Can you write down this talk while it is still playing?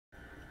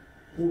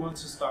Who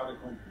wants to start a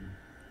company?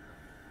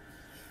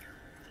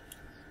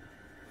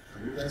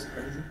 Are you guys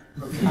crazy?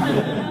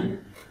 Okay.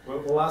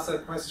 We'll ask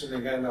that question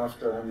again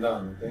after I'm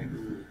done, okay?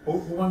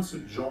 Who wants to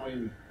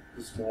join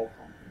the small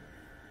company?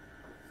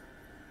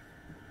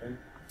 Okay?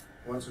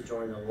 Who wants to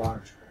join a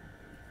large company?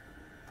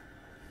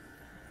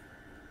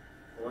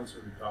 Who wants to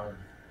retire?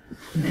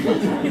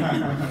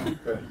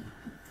 Good.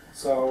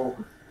 So,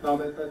 no,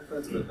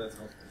 that's good, that's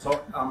helpful.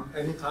 So,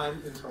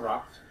 anytime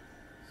interrupt,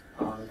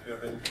 if you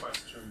have any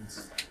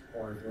questions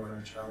or if you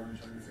want to challenge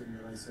anything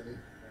that I say,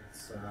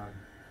 it's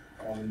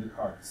all in the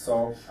cards.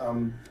 So,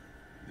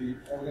 the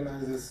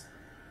organizers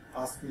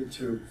asked me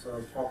to sort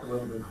of talk a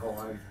little bit how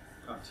I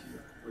got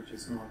here, which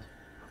is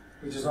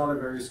not a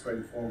very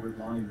straightforward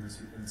line, as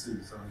you can see.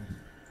 So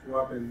I grew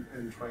up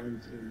and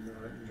trained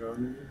in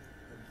Germany,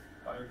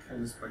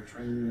 biochemist by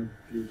training,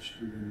 a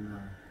PhD in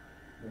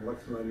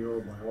molecular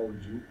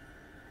neurobiology,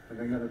 and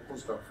then got a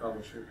postdoc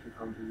fellowship to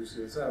come to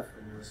UCSF,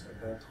 and was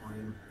at that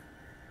time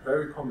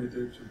very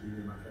committed to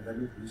be an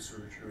academic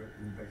researcher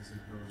in basic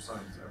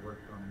neuroscience. I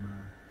worked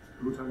on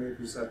glutamate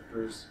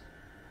receptors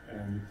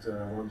and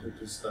wanted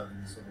to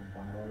study sort of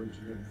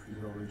biology and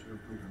physiology of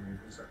glutamate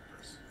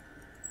receptors.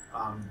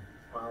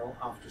 Well,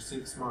 after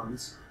 6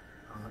 months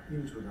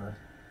into that,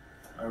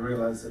 I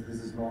realized that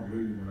this is not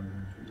really what I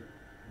want to do.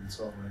 And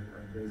so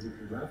I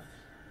basically left.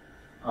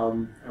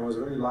 I was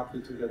very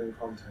lucky to get in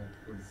contact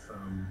with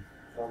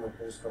former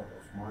postdoc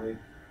of my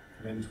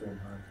mentor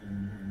back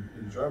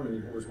in Germany,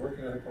 who was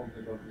working at a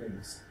company called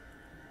Links.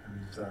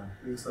 And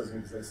Links doesn't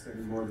exist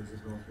anymore. This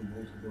is not the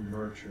multiple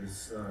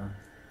mergers.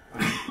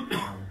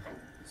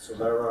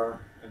 Solera,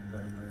 and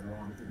then later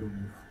on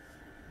Illumina.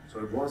 So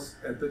it was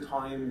at the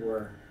time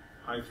where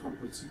high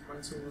throughput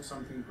sequencing was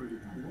something pretty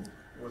cool.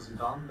 It wasn't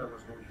done, there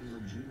was no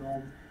human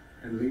genome,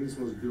 and Links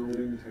was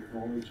building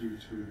technology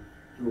to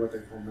do what they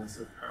call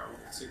massive parallel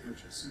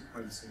signature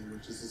sequencing,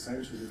 which is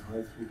essentially high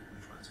throughput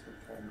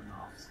transcriptome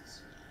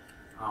analysis.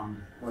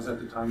 Was at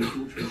the time a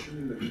huge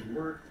machine that didn't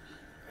work,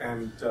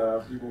 and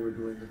people were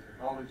doing the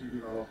technology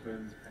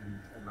development,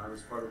 and I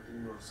was part of the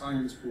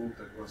neuroscience group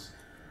that was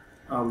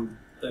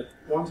that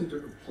wanted to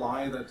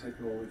apply that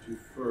technology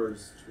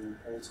first to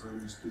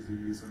Alzheimer's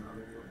disease and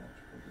other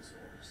neurological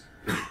disorders.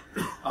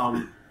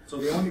 So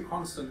the only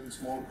constant in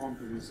small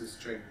companies is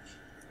change,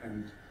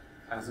 and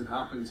as it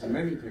happens in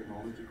many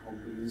technology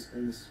companies,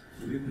 things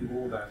didn't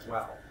go that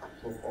well.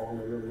 It took all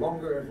a little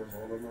longer, it was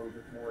all a little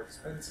bit more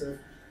expensive,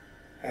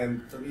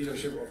 and the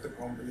leadership of the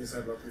company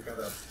said, look, we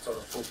gotta sort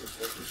of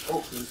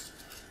focus,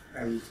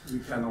 and we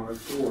cannot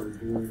afford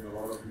doing a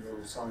lot of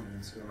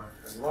neuroscience here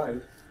left and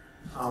right.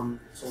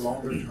 So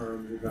longer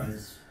term, you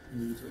guys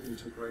need to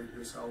integrate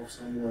yourself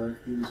somewhere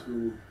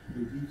into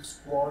the deep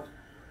squad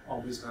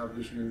of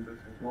establishing the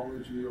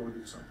technology or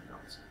do something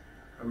else.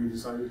 And we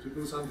decided to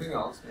do something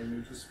else,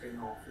 namely to spin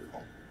off the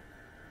company,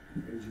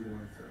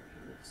 AGY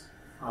Therapeutics.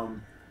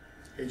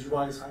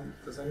 AGY is,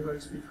 does anybody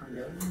speak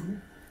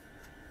Hungarian?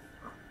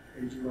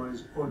 AGY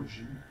is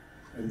Ogy,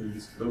 and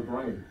means the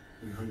brain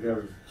in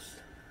Hungarian,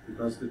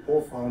 because the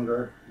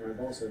co-founder, my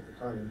boss at the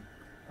time,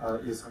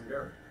 is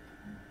Hungarian.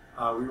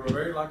 We were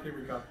very lucky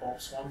we got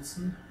Bob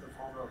Swanson, the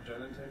founder of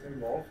Genentech,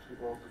 involved,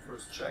 who wrote the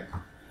first check.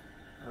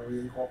 We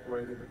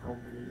incorporated the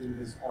company in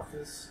his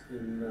office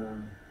in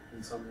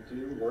San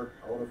Mateo,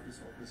 worked out of his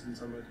office in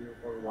San Mateo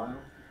for a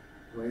while,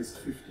 raised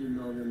 $15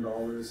 million in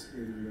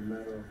a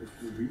matter of a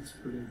few weeks,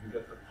 putting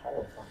together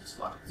PowerPoint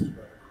slides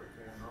rather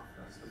quickly enough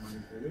as the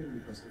money came in,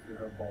 because if you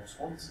have Bob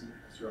Swanson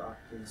as your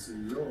acting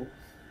CEO,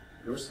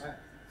 you're set,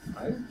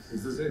 right?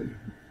 This is it.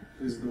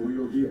 This is the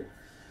real deal.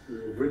 We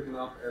were written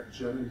up at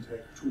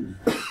Genentech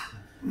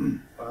 2.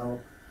 Well,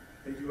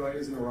 AGY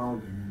isn't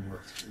around anymore.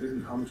 It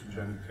didn't come to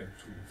Genentech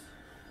 2.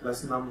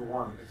 Lesson number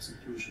 1,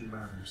 execution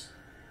matters.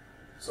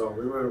 So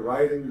we were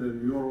riding the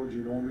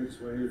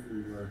neurogenomics wave,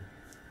 we were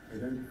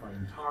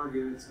identifying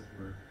targets that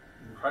were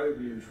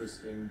incredibly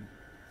interesting,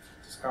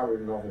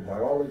 discovering novel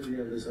biology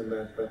and this and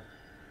that, but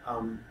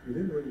we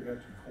didn't really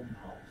get to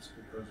compounds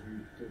because we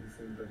didn't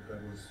think that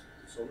that was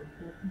so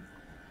important.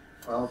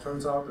 Well, it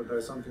turns out that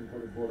there's something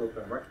called a board of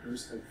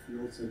directors that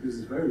feels that this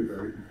is very,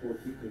 very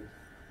important, that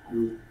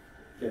you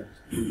get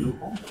to new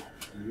compounds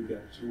and you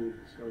get to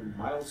certain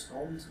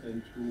milestones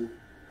and to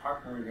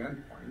partnering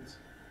endpoints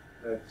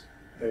that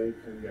they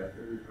can get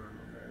a return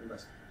on their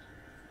investment.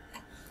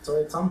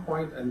 So at some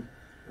point, and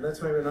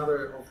that's maybe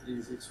another of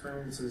these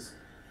experiences,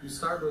 you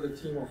start with a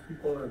team of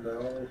people and they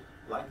all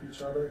like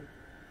each other,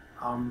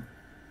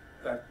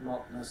 that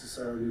not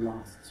necessarily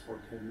lasts for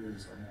 10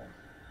 years or more.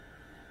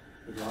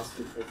 It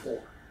lasted for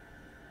 4.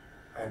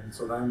 And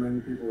so then many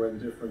people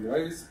went different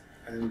ways,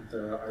 and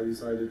I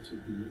decided to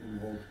be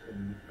involved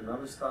in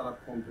another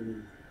startup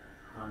company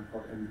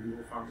called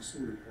NVO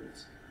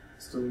Pharmaceuticals,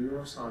 still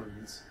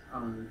neuroscience,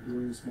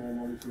 doing small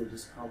molecule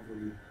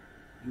discovery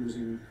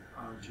using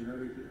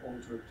genetically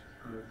altered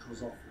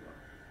Drosophila.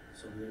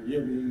 So the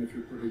idea being, if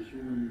you put a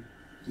human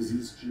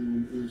disease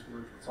gene into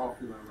a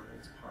Drosophila, whether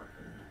it's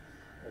Parkin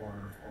or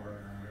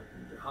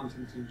the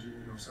Huntington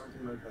gene or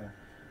something like that,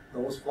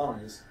 those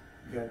flies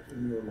get a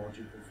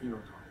neurological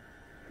phenotype.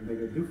 and they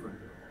get different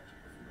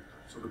neurological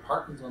phenotypes. So the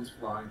Parkinson's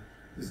fly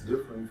is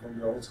different from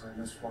the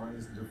Alzheimer's fly,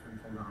 is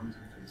different from the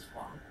Huntington's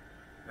fly.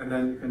 And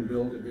then you can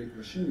build a big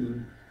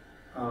machine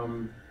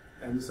and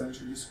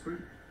essentially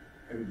screen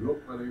and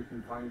look whether you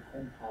can find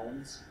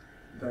compounds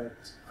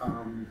that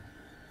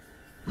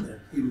that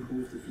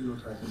improve the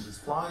phenotype in this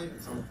fly,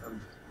 and some of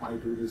them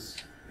might do this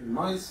in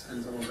mice,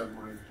 and some of them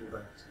might do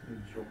that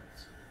in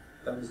humans.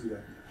 That was the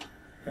idea. You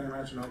can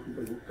imagine how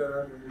people looked at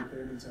it when we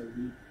came and said,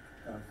 we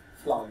have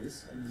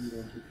flies and we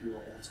want to cure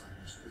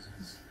Alzheimer's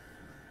disease.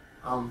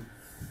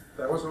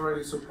 That was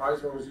already a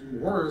surprise. What was even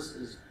worse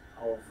is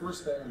our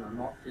first day, and I'm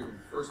not kidding,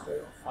 first day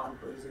of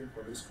fundraising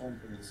for this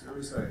company,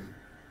 Series A,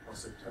 was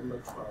September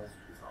 12,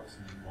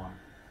 2001.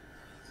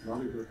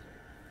 Not a good day.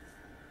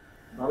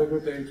 Not a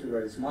good day to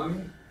raise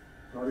money,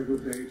 not a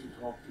good day to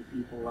talk to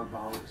people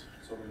about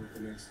sort of what the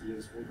next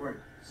years will bring.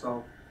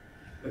 So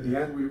at the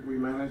end, we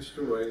managed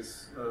to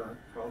raise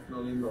 $12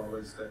 million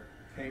that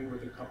came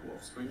with a couple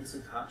of strings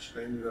attached,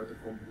 namely that the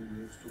company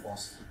moves to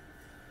Boston.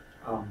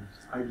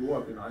 I grew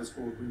up in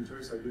ice-cold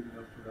winters. I didn't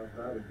have to have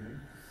that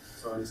again,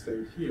 so I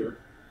stayed here.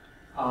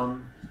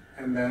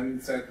 And then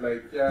said,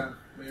 like, yeah,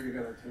 maybe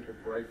gonna take a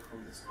break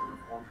from this kind of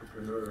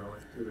entrepreneurial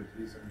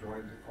activities and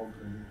join the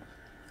company,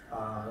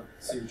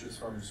 Sages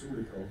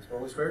Pharmaceuticals.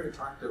 What was very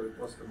attractive, it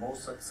was the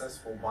most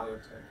successful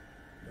biotech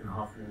in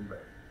Half Moon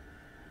Bay.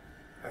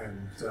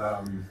 And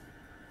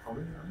how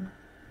many are there?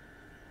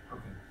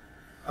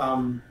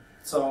 Okay.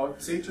 So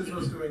Sages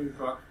was doing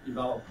drug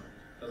development,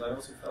 because I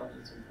also felt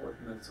it's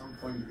important at some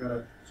point you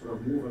gotta sort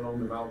of move along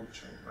the value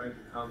chain, right?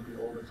 You can't be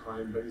all the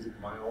time basic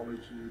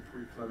biology,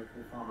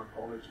 preclinical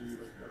pharmacology,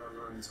 but you gotta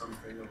learn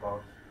something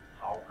about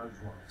how a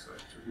drug's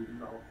actually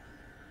developed.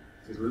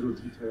 These little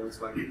details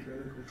like a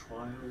clinical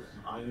trial,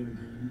 an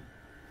IND,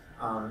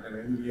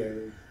 an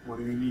NDA, what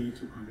do you need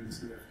to convince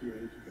the FDA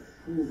to get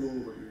approval,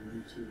 what do you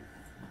need to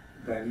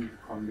then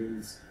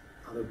convince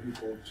other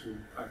people to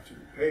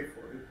actually pay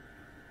for it.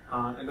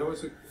 And that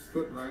was a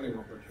good learning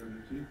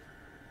opportunity.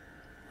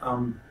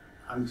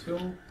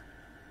 Until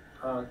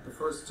the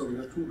first, so we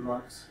had two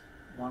drugs,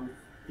 one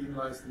being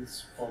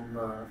licensed from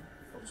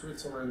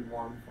Switzerland,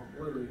 one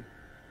from Lilly.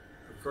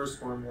 The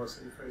first one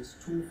was in phase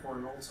 2 for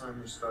an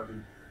Alzheimer's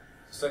study.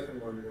 The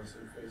second one was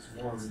in phase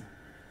 1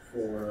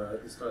 for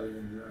a study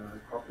in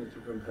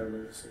cognitive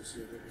impairment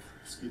associated with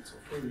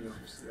schizophrenia,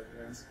 obviously,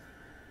 I guess.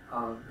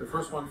 The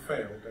first one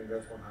failed, and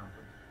guess what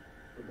happened?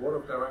 The board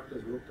of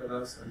directors looked at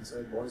us and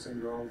said, boys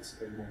and girls,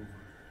 game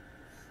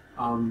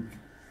over.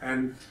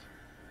 And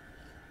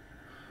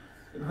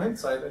in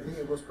hindsight, I think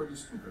it was pretty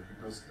stupid,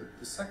 because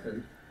the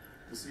second,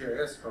 the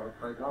CIS drug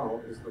right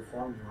now, is the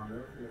front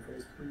runner in a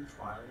phase 3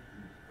 trial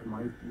and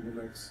might be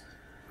the next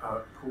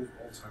approved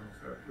Alzheimer's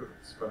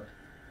therapeutics. But,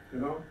 you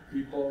know,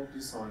 people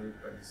decide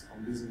based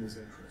on business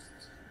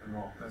interests and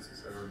not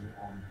necessarily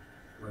on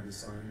where the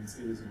science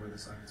is and where the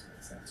science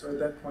makes sense. So at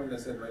that point, I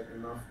said, like,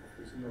 enough of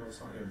this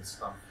neuroscience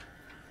stuff.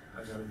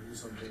 I gotta do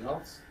something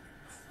else.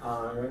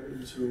 I went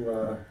into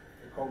a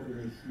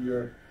company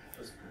here,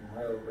 just a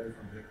mile away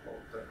from here,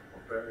 called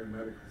Ovarian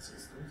Medical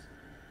Systems,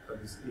 that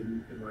is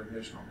in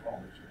radiation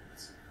oncology.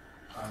 It's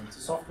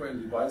a software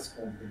and device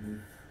company,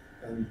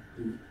 and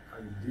the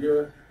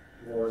idea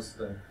was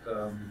that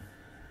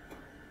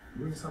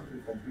doing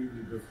something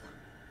completely different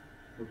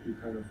would be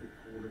kind of a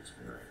cool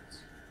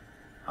experience.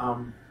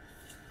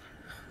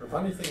 The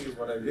funny thing is,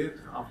 what I did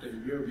after a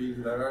year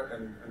being there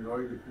and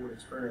enjoying the cool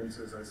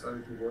experiences, I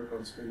started to work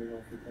on spinning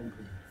off the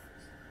company.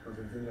 Because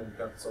I think I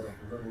got sort of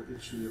a little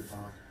itchy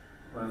about,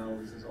 well,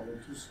 this is all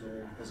too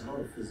slow. There's a lot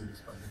of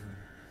physics, by the way,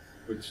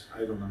 which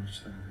I don't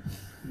understand.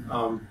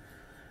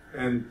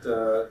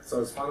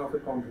 So I spun off a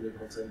company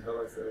called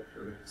Centella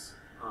Therapeutics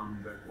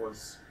that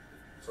was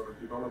sort of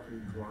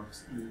developing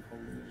drugs in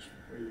combination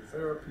with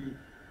radiotherapy,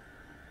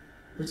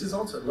 which is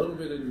also a little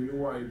bit a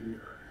new idea.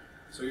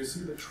 So you see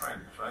the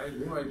trend, right?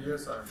 New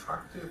ideas are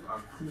attractive,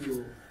 are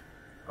cool,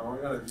 but we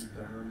gotta be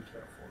damn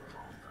careful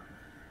around them.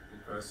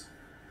 Because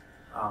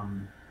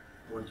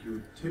what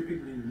you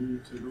typically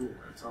need to do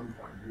at some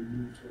point, you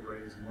need to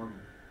raise money.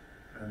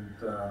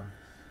 And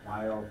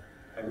while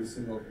every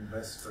single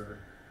investor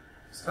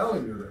is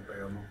telling you that they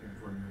are looking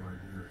for new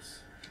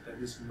ideas,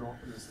 that is not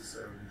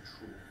necessarily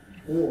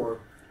true. Or,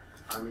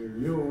 I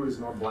mean, new is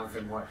not black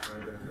and white,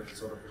 right? That's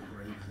sort of a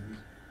gradient.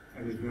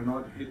 And if you're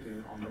not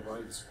hitting on the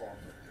right spot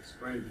of this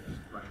gradient,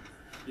 like,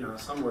 you know,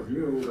 somewhat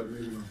new, but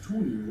maybe not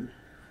too new,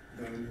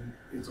 then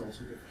it's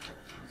also difficult.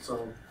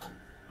 So,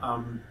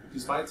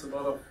 despite a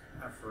lot of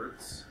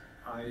efforts,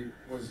 I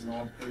was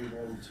not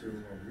able to,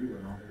 or we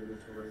were not able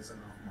to raise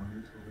enough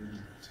money to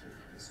really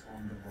take this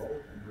on the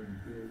road and really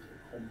build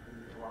a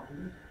company around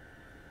it.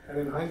 And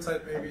in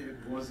hindsight, maybe it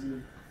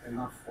wasn't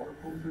enough for a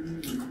company,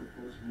 maybe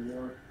it was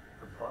more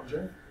a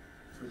project,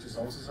 which is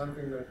also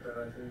something that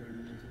I think we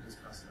need to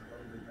discuss in a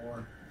little bit more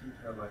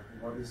detail, like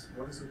what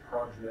is a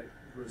project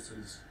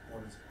versus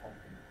what is a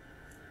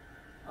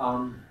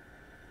company.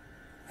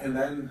 And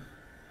then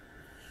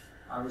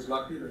I was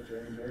lucky that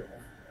J&J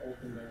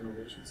opened their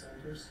innovation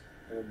centers,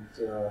 and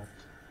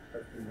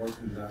I've been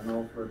working there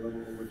now for a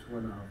little over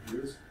 2.5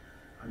 years.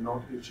 I'm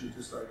not itchy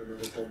to start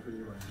another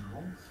company right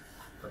now,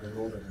 but I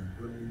know that I'm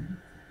willing.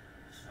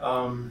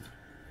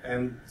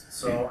 And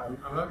so I'm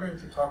not going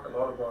to talk a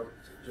lot about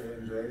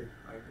J&J.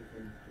 I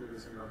can do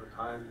this another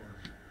time, or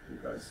you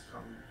guys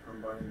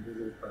come by and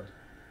visit. But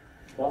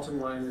bottom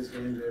line is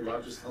J&J,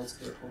 largest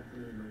healthcare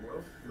company in the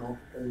world, not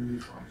only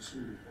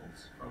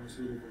pharmaceuticals.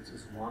 Pharmaceuticals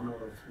is one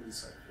out of 3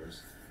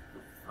 sectors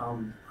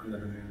under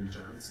the name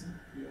Janssen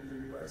here in the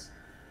US.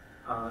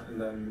 And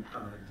then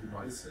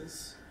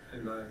devices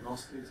and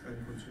diagnostics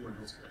and consumer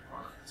healthcare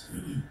products.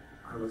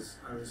 I was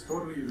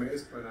totally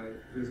amazed when I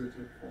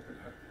visited corporate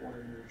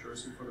headquarters in New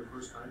Jersey for the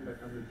first time. They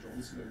had a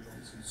Johnson &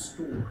 Johnson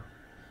store.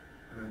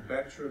 And I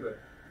bet you that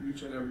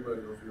each and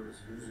everybody of you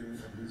is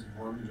using at least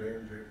one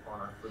J&J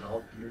product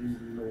without maybe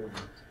knowing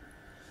it.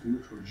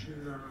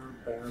 Neutrogena,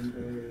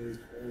 Band-Aid,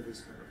 all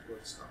this kind of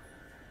good stuff.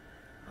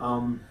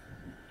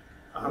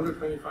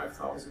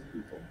 125,000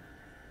 people,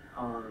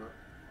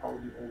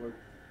 probably over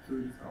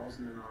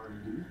 30,000 in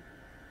R&D.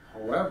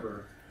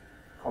 However,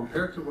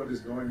 compared to what is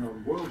going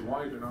on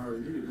worldwide in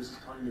R&D, this is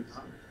tiny,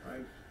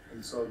 right?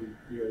 And so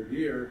the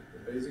idea, the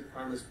basic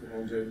premise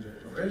behind J&J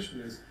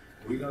Innovation is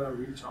we gotta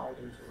reach out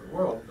into the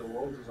world. The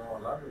world is our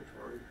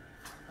laboratory,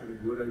 and a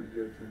good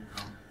idea can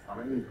come from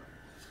anywhere.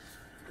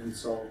 And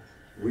so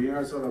we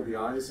are sort of the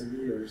eyes and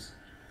ears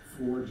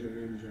for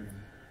J&J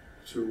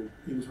to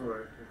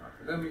interact with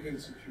academic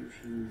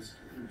institutions,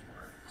 to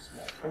interact with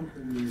small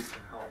companies, to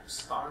help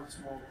start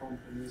small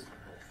companies, to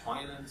help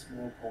finance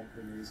small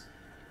companies,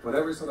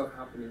 whatever is sort of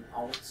happening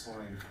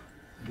outside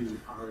the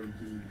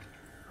R&D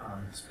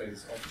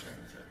space of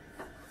J&J.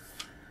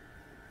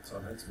 So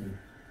that's me.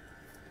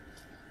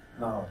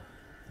 Now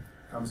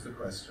comes the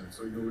question.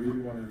 So you really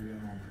want to be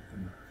an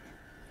entrepreneur.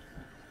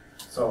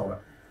 So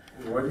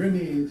what you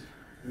need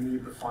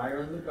the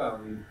fire in the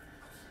belly,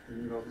 you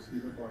need obviously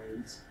the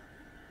brains,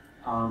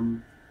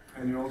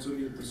 and you also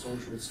need the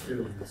social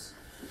skills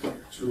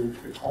to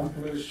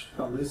accomplish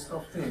a list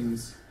of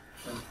things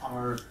that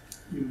are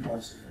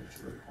impossible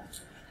to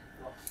accomplish.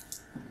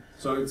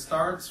 So it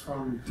starts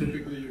from,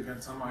 typically you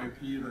get some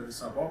IP that is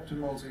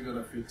suboptimal, so you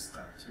gotta fix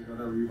that. You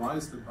gotta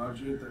revise the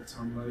budget that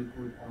somebody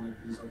put on a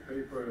piece of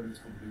paper and it's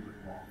completely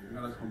wrong. You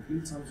gotta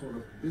complete some sort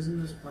of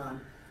business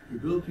plan, you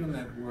build your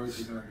network,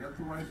 you gotta get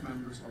the right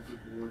members of the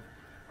board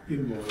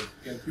involved,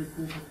 get your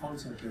proof of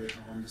concept data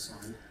on the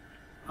side,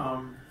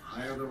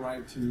 hire the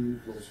right team,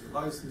 close your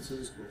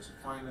licenses, close your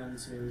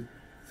financing,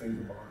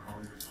 think about how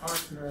you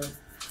partner,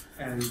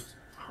 and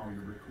how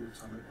you recruit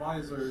some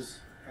advisors,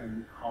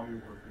 and how you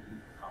work with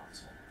legal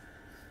counsel.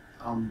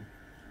 I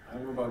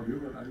don't know about you,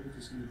 but I need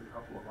to sleep a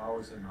couple of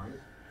hours a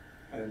night,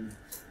 and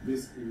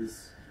this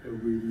is a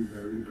really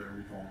very,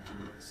 very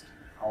daunting list.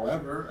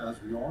 However, as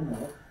we all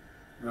know,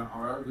 there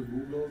are the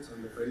Googles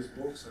and the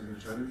Facebooks and the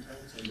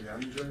Genentechs and the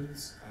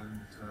Amgens and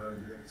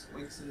the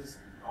Exelixes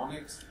and the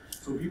Onyx,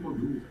 so people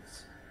do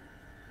this.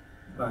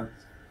 But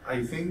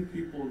I think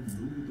people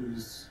do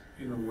this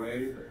in a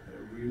way that they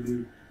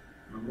really,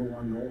 number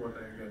one, know what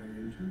they're getting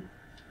into,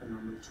 and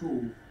number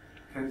two,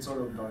 can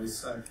sort of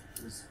dissect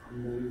this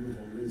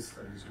unbelievable list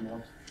that is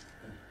not,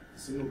 that a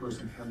single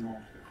person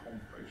cannot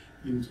accomplish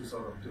into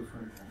sort of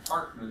different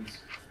compartments,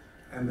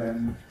 and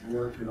then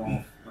work it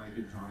off like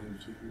a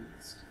giant to-do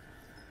list.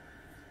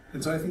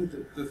 And so I think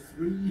that the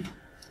 3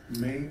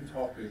 main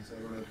topics I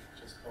want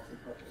to just talk a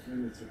couple of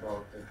minutes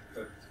about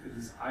that it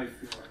is, I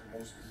feel, are the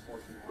most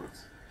important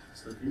ones.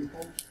 It's the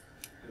people,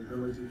 the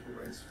ability to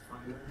raise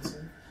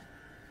financing,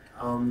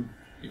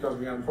 because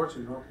we are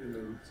unfortunately not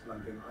in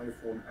like an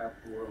iPhone app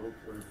world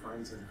where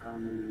friends and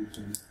family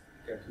can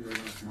get you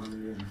enough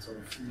money and sort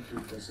of feed you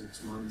for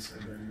 6 months,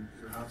 and then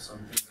you have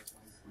something that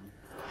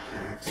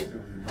might be $1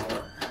 billion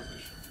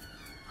position.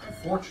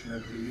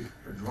 Unfortunately,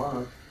 the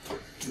drug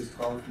is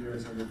 12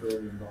 years and $1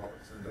 billion,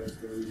 and there's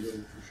very little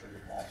to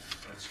shave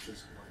off. That's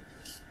just what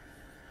it is.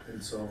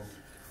 And so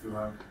you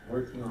are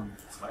working on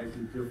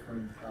slightly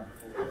different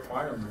capital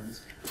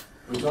requirements,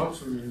 which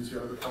also means you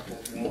have a couple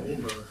of more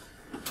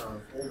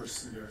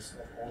overseers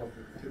of all of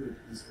your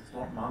activities. It's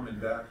not mom and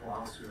dad who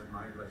ask you at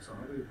night, like, so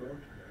how do you go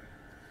today?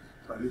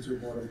 But it's your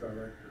board of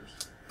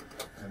directors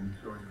and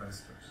your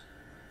investors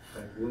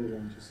that will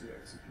want to see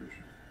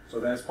execution. So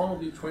there's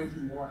probably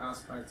 20 more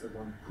aspects that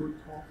one could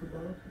talk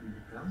about, and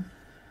we can,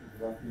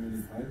 without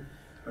any time.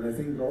 But I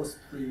think those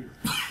 3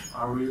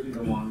 are really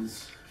the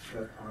ones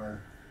that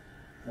are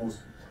most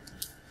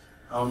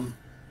important.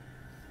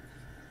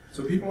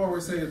 So people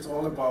always say it's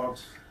all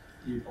about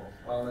people.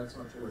 Well, that's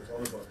not true. It's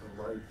all about the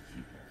right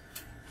people.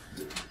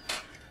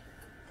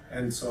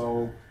 And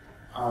so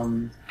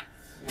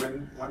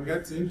when one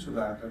gets into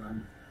that, and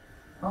I'm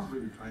not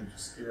really trying to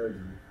scare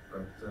you,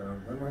 but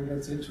when one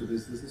gets into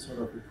this, this is sort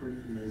of a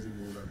pretty amazing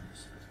roller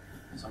coaster.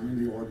 Some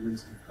in the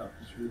audience have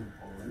gotten through them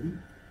already,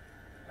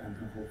 and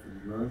have hopefully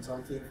learned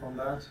something from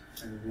that,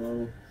 and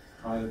will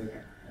try it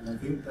again. And I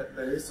think that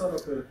there is sort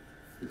of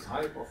a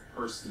type of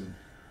person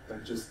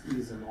that just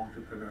is an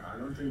entrepreneur. I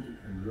don't think you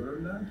can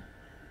learn that,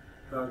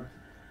 but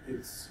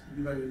it's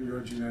either in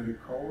your genetic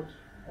code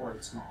or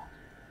it's not.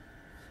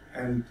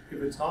 And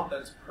if it's not,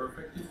 that's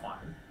perfectly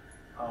fine.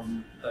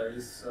 There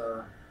is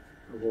a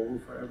role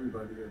for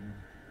everybody in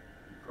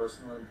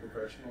personal and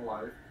professional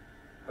life.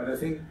 But I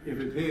think if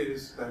it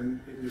is,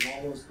 then it is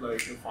almost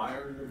like a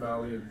fire in the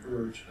belly and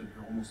urge that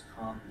you almost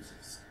can't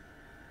resist.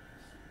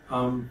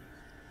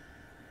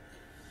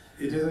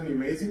 It is an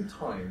amazing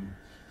time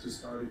to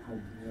start a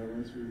company. I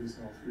went through this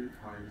now 3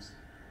 times,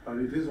 but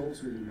it is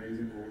also an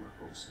amazing roller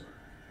coaster.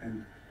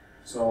 And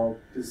so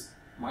this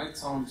might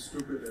sound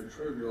stupid and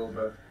trivial,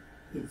 but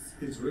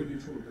it's really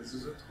true. This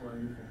is a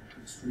time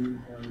of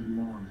extreme high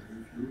demand.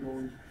 And if you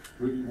don't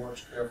really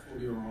watch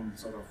carefully around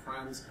sort of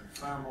friends and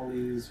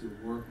families, your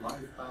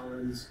work-life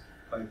balance,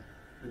 like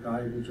the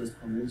guy who just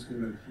convinced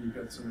me that he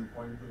gets an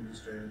appointment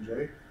with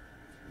J&J,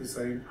 is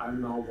saying, I'm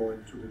now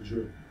going to the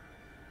gym,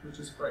 which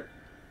is great.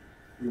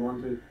 He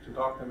wanted to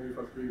talk to me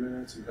for 3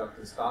 minutes, he got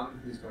this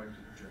done, he's going to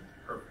the gym.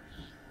 Perfect.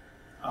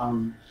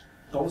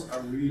 Those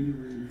are really,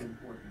 really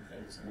important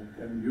things.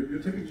 And you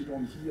typically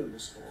don't hear the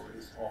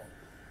stories of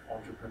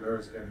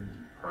entrepreneurs getting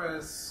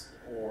depressed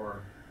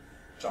or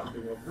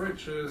jumping off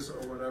bridges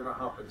or whatever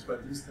happens,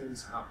 but these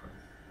things happen.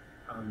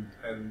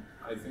 And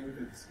I think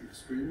it's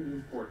extremely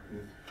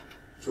important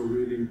to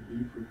really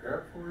be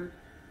prepared for it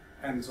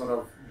and sort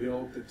of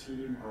build the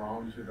team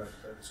around you that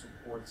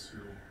supports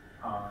you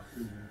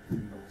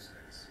in those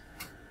days.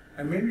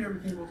 And maybe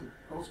everything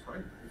goes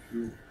great.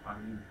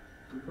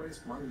 We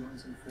raised money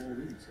once in 4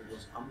 weeks. It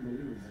was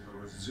unbelievable.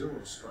 There was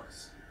zero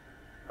stress.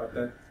 But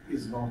that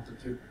is not the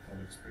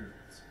typical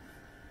experience.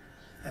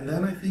 And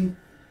then I think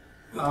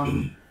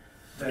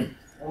that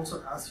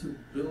also as you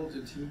build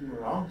a team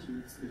around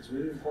you, it's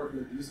really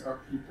important that these are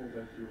people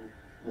that you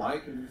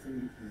like and you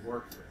think you can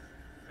work with.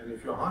 And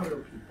if you hire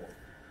people,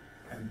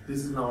 and this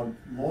is now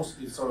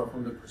mostly sort of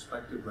from the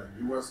perspective like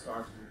you are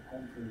starting a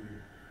company,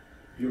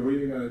 you're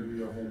really going to do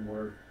your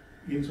homework,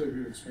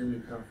 interview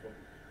extremely carefully.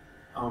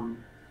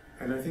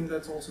 And I think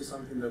that's also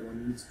something that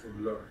one needs to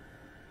learn.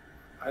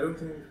 I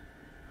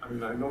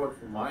know it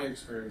from my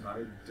experience, I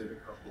did a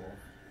couple of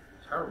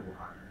terrible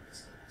hiring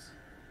mistakes.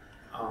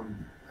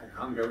 I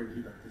can't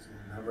guarantee that this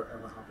will never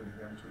ever happen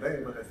again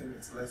today, but I think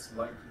it's less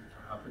likely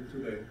to happen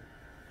today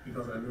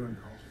because I learned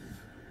how to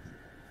interview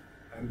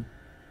people. And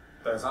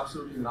there's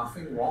absolutely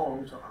nothing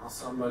wrong to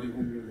ask somebody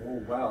whom you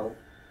know well,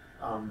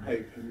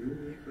 hey, can you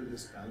meet with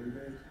this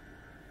candidate?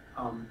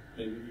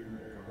 Maybe even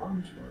over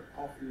lunch or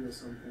coffee or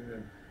something,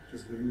 and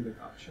just give me the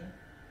gut check.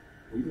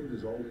 We do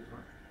this all the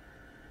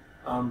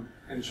time.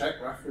 And check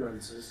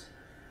references,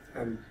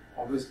 and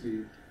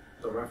obviously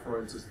the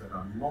references that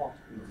are not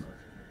in the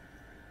resume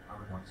are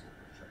the ones you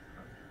can check,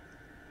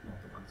 right? Not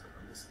the ones that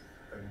are listed.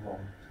 They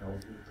won't tell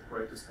you the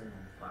greatest thing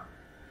on the planet.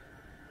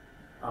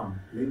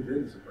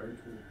 LinkedIn is a great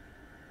tool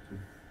to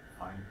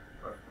find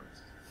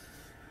references.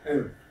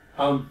 Anyway,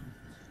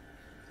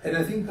 and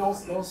I think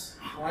those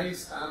high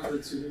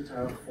standards you need to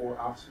have for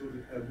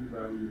absolutely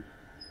everybody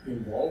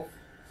involved.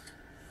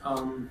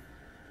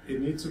 It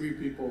needs to be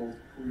people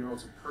who you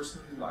also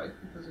personally like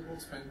because you will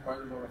spend quite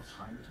a lot of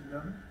time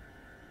together.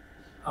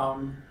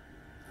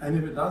 And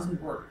if it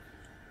doesn't work,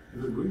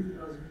 if it really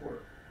doesn't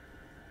work,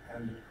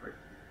 end it quickly.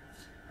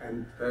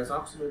 And there's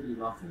absolutely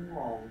nothing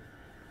wrong.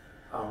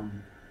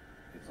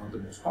 It's not the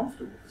most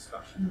comfortable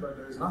discussion, but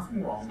there's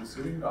nothing wrong with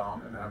sitting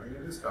down and having a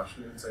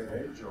discussion and saying,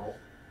 hey, Joe,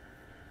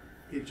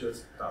 it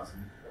just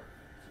doesn't work.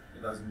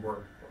 It doesn't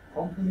work for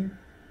a company.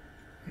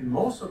 In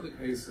most of the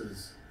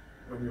cases,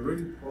 when you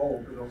really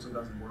probe, it also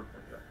doesn't work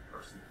for the other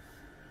person.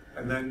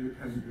 And then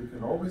you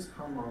can always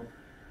come up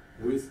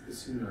with a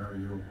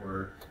scenario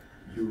where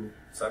you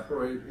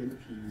separate in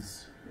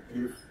peace,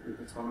 if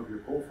it's one of your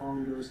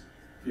co-founders,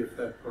 give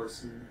that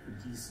person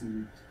a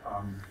decent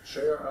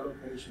share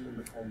allocation in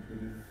the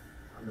company,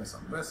 under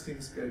some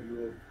vesting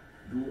schedule,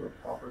 do a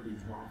properly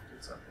drafted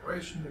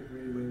separation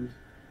agreement,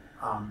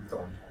 don't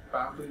talk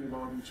badly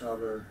about each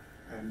other,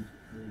 and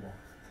move on.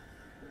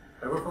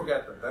 Never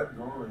forget that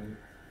guy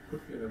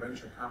could be in a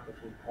venture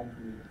capital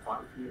company in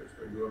 5 years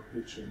where you are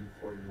pitching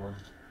for your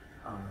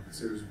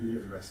Series B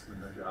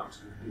investment that you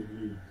absolutely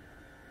need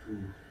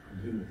to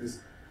continue. This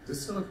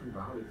Silicon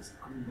Valley is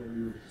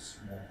unbelievably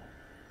small,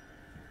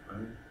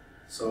 right?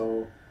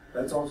 So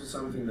that's also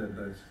something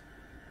that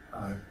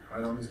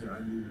quite honestly I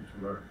needed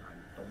to learn. I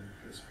don't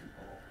piss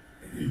people off.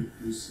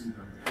 You see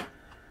them,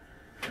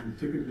 and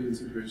typically in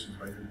situations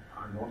where you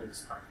are not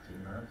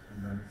expecting that,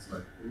 and then it's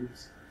like,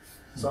 oops.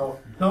 So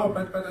no,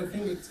 but I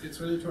think it's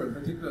really true. In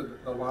particular,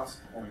 the last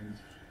point,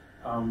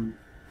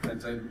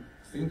 that I'm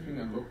thinking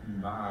and looking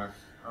back,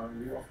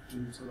 we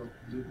often sort of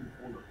didn't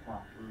pull the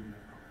plug early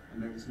enough,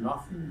 and there was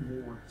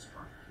nothing more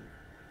destructive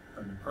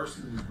than the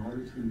person who's not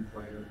a team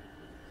player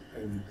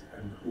and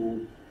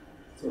who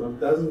sort of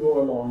doesn't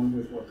go along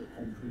with what the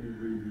company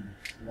really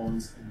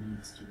wants and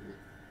needs to do.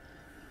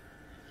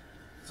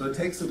 So it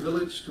takes a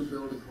village to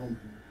build a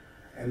company,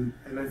 and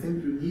I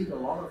think you need a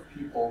lot of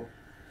people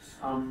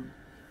whom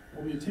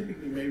you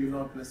typically maybe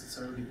not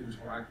necessarily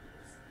interact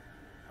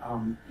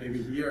with.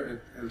 Maybe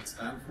here at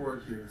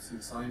Stanford, you see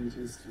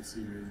scientists, you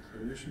see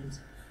clinicians,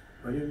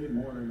 but you need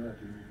more than that.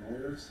 You need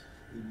lawyers,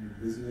 you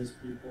need business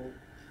people,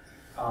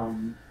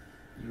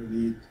 You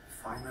need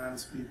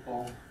finance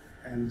people,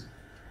 and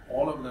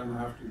all of them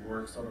have to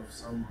work sort of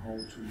somehow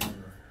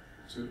together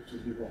to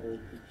give a whole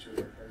picture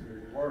that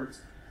really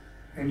works.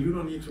 And you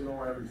don't need to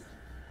know everything.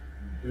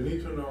 You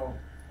need to know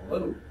a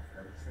little bit of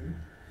everything,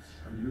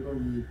 and you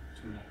don't need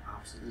to know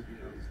absolutely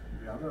everything.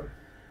 The other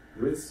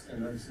risk,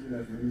 and I've seen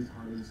that many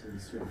times,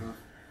 is you have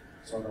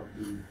sort of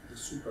the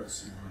super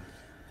smart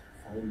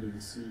founding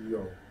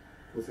CEO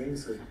who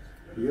thinks that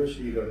he or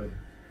she gotta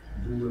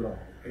do it all,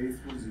 A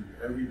through Z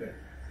every day.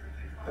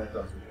 That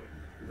doesn't work.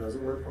 It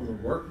doesn't work from a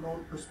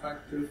workload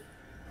perspective,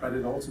 but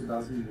it also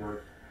doesn't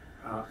work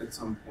at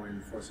some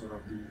point for sort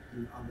of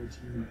the other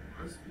team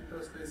members,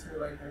 because they say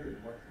like, hey,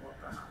 what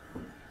the heck?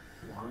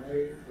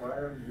 Why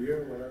I'm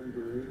here, what I'm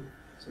doing?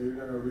 So you're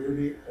gonna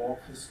really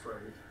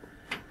orchestrate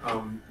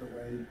the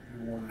way you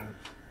wanna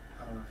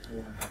have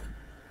it.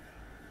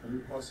 Let me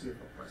pause here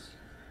for questions.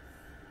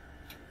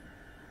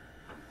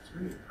 It's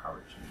really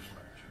encouraging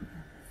lecture.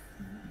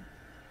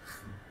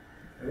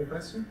 Any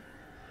question?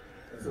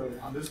 So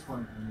on this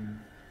point, I mean,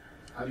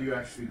 how do you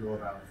actually go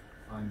about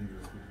finding your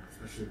recruitment,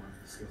 especially when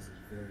the skills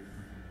are very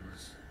different from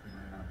yours? You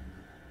might not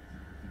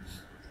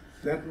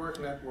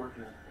be Network.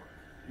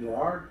 You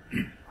are,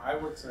 I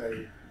would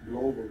say,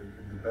 globally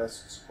in the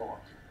best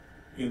spot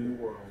in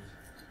the world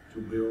to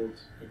build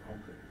a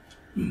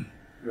company.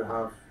 You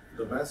have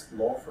the best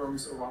law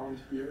firms around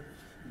here.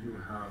 You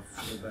have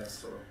the best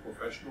sort of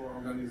professional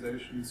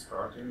organizations,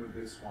 starting with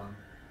this one.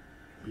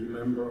 Be a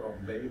member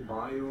of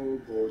Bio,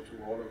 go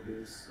to all of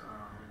this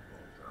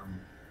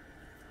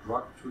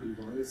drug to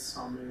device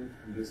summit,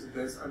 and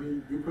this. I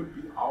mean, you could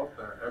be out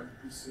there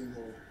every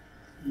single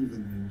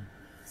evening,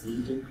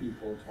 meeting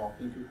people,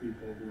 talking to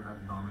people who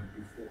have done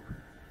it before.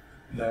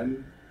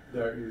 Then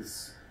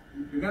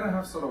you're gonna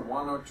have sort of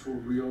one or two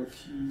real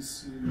key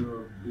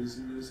senior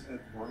business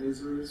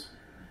advisors,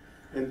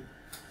 and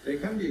they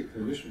can be a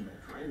clinician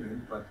by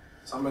training, but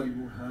somebody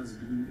who has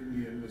been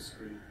in the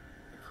industry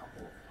a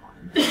couple of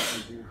times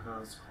and who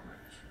has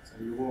connections.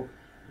 And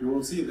you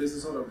will see this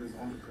is sort of this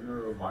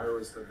entrepreneurial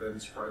virus that then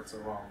spreads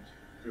around.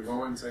 You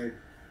go and say,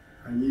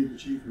 I need a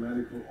chief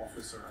medical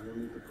officer. I don't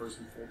need the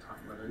person full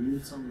time, but I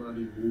need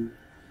somebody who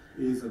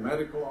is a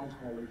medical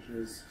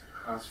oncologist,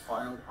 has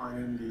filed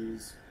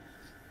INDs,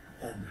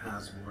 and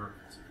has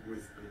worked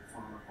with big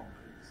pharma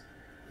companies.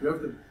 You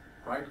have the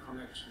right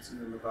connections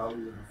in the valley.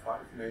 You have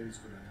 5 names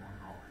within 1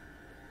 hour.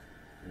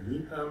 You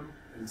meet them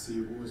and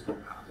see who is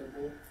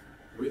compatible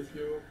with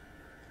you,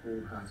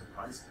 who has a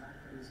price tag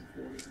that is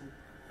affordable,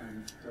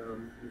 and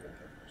you get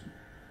that person.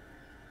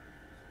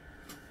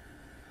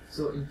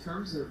 So in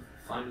terms of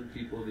finding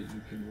people that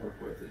you can work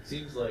with, it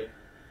seems like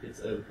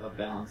it's a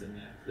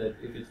balancing act. That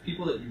if it's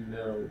people that you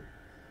know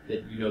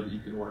that you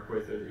can work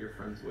with or that you're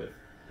friends with,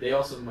 they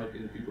also might be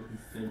the people who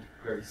think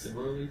very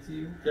similarly to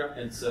you. Yeah.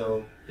 And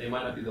so they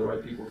might not be the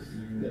right people because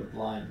you can get a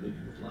blind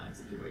leading a blind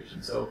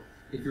situation. So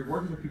if you're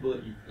working with people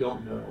that you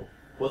don't know,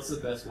 what's the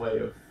best way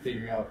of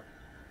figuring out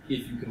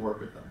if you can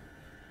work with them?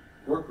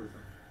 Work with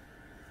them.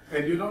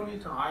 And you don't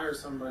need to hire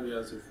somebody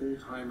as a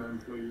full-time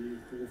employee,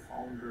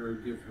 co-founder,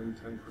 give him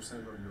 10%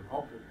 of your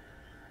company.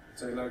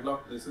 Say like,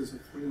 look, this is a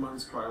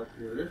 3-month trial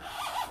period.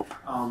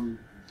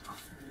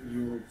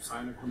 You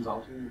sign a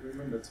consulting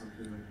agreement, that's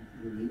something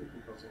that you need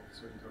because of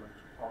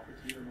intellectual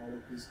property and all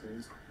of these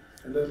things.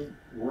 And then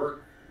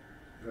work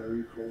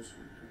very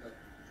closely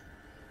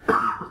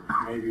together.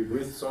 Maybe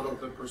with sort of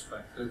the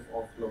perspective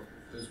of, look,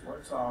 if this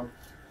works out,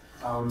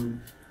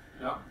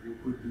 yeah, you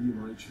could be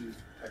my chief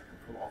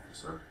technical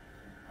officer.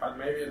 But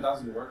maybe it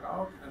doesn't work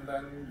out, and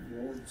then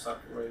we'll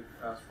separate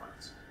as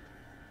friends.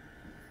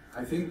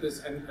 I think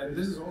this, and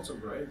this is also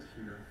great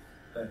here,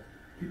 that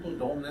people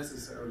don't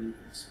necessarily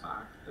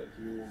expect that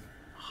you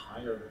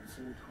hire them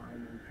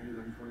full-time and pay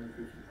them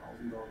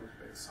 $250,000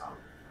 base salary.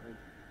 Right?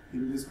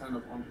 In this kind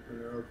of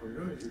entrepreneurial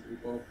community,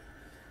 people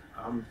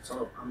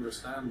sort of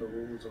understand the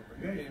rules of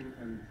the game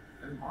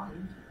and buy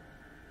into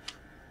it.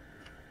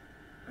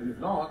 And if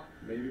not,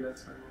 maybe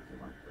that's not the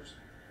right person.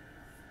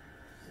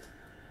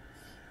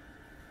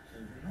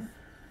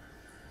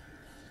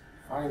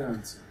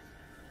 Financing.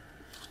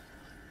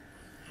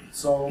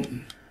 So,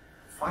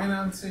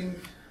 financing,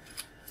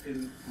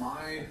 in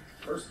my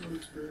personal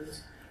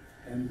experience,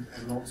 and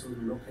also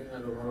looking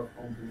at a lot of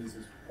companies,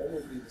 is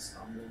probably the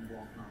stumbling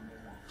block number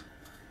 1.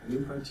 And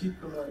in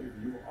particular, if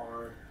you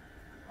are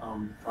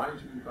trying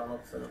to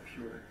develop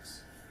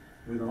therapeutics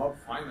without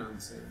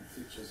financing,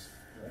 it just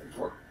won't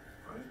work,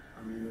 right?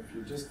 I mean, if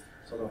you just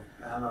sort of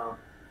add up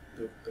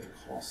the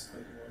cost that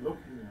you are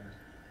looking at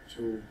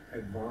to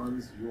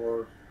advance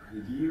your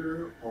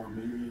idea, or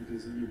maybe it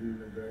is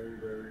even a very,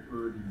 very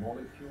early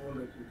molecule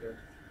that you get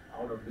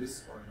out of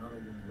this or another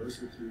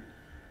university,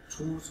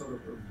 to sort of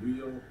a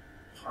real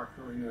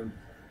partnering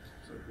endpoint.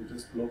 So if we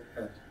just look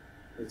at,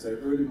 let's say,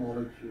 early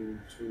molecule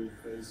to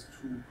phase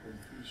 2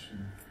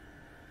 completion,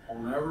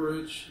 on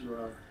average, you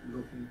are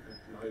looking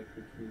at like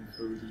between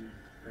 30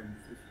 and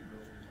 $50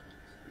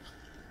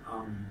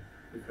 million.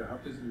 If you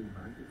have this in your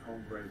bank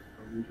account, great, you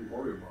don't need to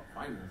worry about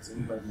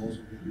financing, but most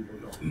of the people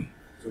don't.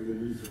 So you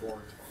need to worry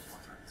about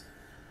financing.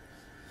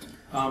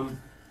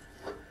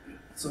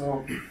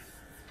 So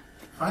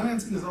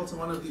financing is also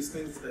one of these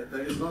things that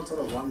there is not sort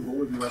of one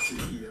golden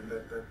recipe and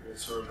that will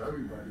serve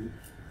everybody.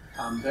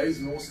 There is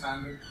no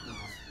standard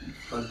path.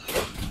 But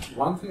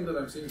one thing that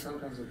I'm seeing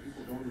sometimes that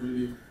people don't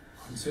really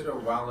consider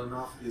well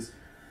enough is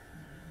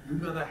you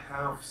gotta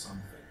have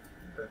something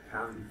that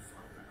can be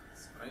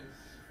financed, right?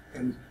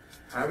 And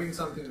having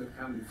something that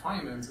can be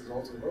financed is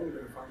also a little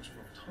bit a function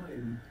of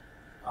time.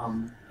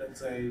 Let's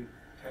say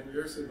 10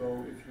 years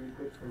ago, if you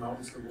could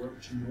pronounce the word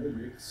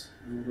genomics,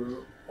 you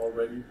were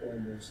already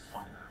almost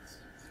financed.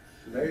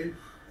 Today,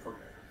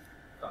 forget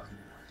it,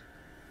 doesn't matter.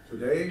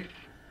 Today,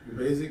 you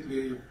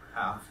basically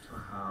have to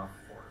have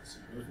for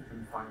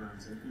significant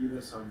financing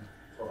either some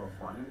sort of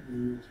brand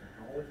new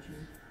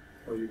technology,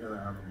 or you're going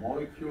to have a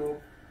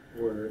molecule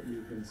where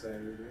you can say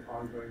we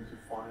are going to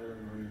file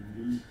an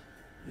IND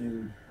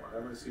in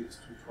whatever 6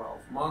 to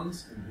 12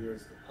 months, and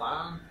here's the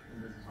plan,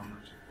 and this is how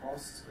much it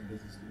costs, and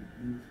this is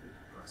the new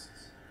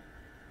process.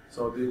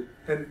 So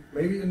and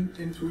maybe in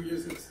 2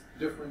 years it's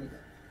different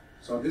again.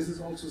 So this is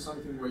also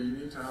something where you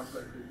need to have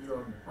like the ear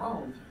on the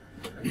ground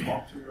and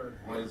talk to your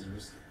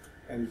advisors.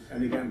 And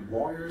again,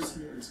 lawyers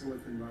here in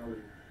Silicon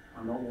Valley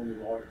are not only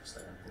lawyers,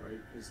 they have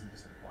great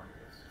business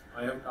advisors.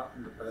 I have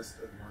gotten the best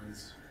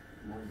advice,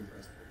 among the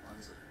best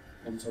advisors,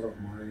 from sort of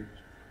my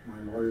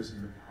lawyers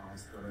in the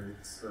past, whether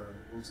it's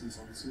Wilson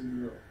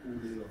Sonsini or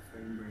Uli or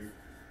Fenway.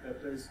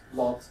 There's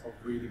lots of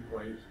really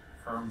great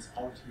firms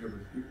out here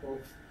with people.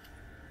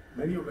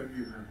 Many of them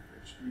even have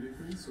PhD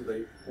degrees, so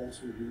they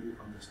also really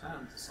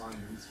understand the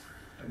science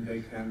and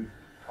they can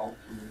help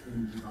you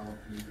in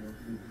developing your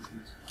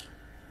business.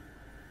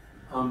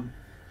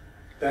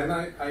 Then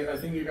I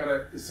think you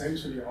gotta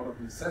essentially, out of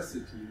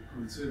necessity,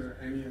 consider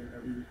any and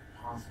every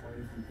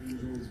pathway from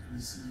angels,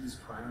 VCs,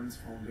 grants,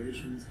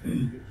 foundations,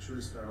 and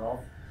pictures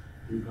thereof.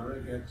 You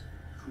gotta get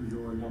to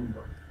your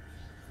number.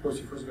 Of course,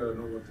 you first gotta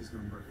know what this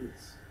number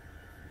is.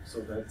 So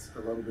that's a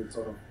little bit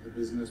sort of the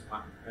business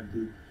plan.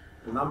 And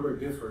the number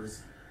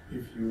differs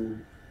if you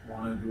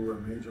want to do a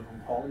major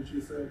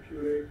oncology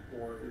therapeutic,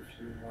 or if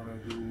you want to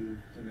do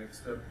the next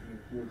step in a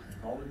cool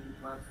technology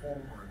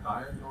platform or a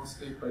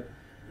diagnostic. But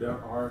there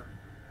are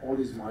all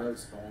these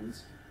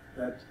milestones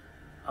that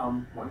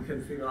one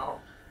can figure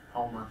out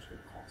how much it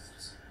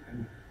costs.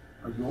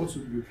 But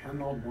you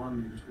cannot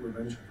run into a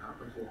venture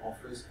capital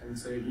office and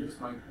say, here's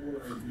my cool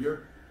idea,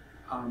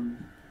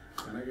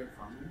 can I get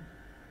funding?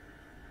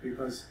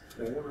 Because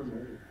they want to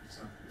know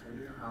exactly what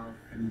do you have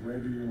and where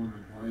do you want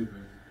to drive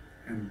it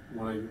and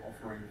what are you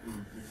offering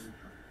in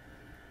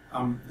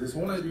return. This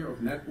whole idea of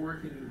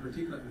networking, in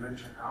particular in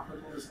venture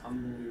capital, is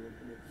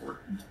unbelievably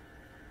important.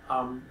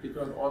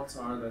 Because odds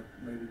are that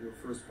maybe your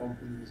first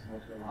company is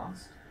not your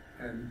last,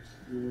 and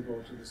you will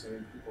go to the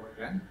same people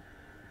again.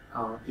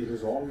 It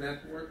is all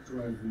network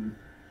driven.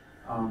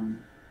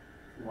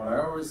 What I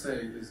always say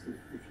is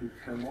if you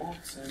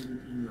cannot send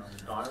an email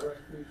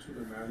directly to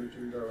the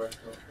managing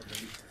director of a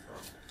venture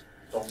firm,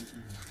 don't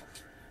email.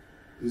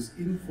 This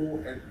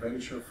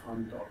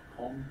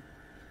info@venturefund.com,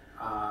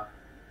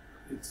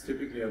 it's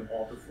typically an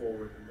auto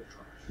forward in the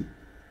trash.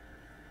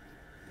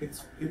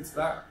 It's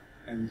there.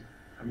 And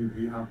I mean,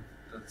 we have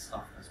that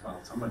stuff as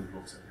well. Somebody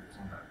looks at it, it's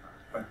not that bad.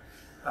 But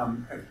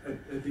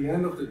at the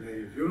end of the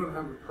day, if you don't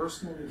have a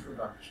personal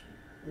introduction,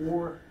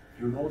 or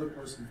you know the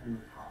person from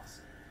the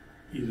past,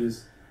 it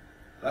is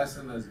less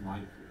and less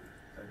likely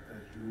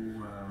that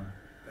you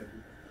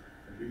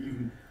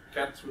even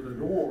get through the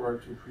door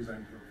to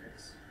present your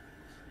case.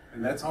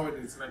 And that's how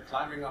it's like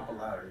climbing up a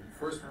ladder. You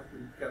first have to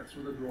get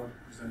through the door to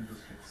present your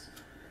case.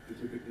 You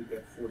typically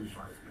get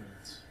 45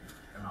 minutes,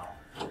 an hour.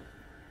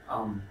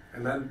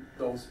 And then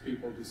those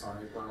people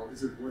decide, well,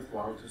 is it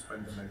worthwhile to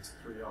spend the next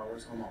 3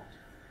 hours or not?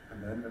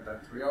 And then at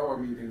that 3-hour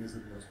meeting, is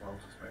it worthwhile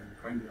to spend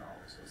 20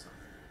 hours or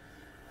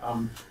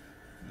something?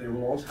 They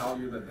will all tell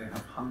you that they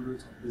have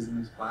hundreds of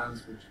business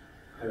plans, which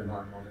I don't know,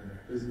 I'm not in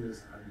their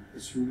business. I'm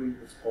assuming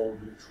it's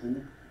probably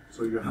true.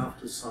 So you have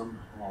to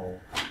somehow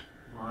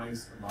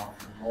rise above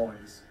the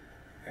noise.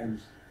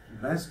 And the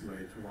best way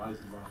to rise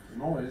above the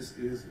noise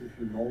is if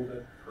you know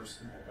that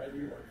person already,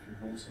 or if you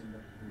know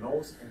somebody who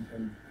knows and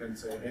can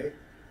say, hey,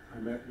 I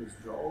met with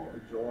Joe,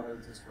 and Joe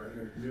has this great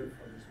idea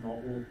for this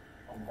novel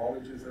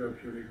oncology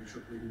therapeutic, you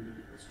should really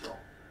meet with Joe.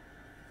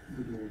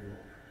 The door will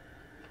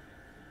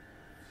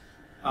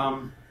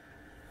open.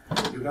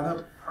 You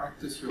gotta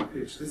practice your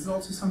pitch. This is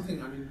also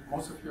something, I mean,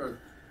 most of you are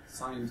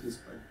scientists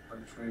by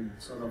training,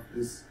 sort of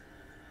this,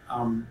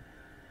 a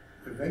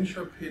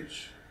venture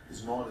pitch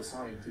is not a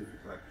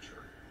scientific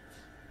lecture.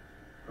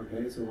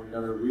 Okay, so we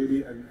gotta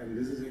really, and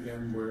this is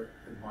again where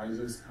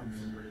advisors come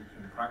in, where you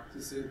can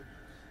practice it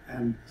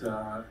and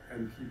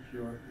keep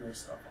your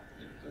stuff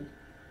updated.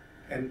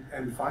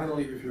 And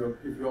finally, if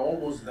you're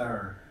almost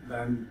there,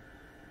 then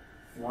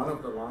one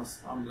of the last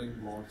stumbling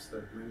blocks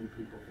that many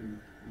people, in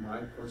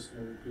my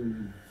personal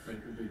opinion, make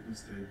a big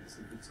mistake is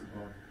if it's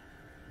about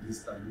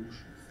this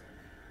dilution thing.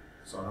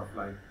 Sort of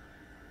like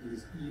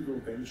these evil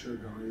venture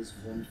guys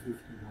want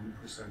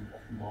 51%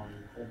 of my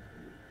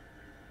company.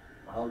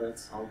 Well,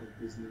 that's how the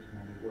business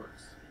model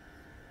works.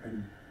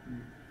 And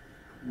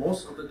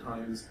most of the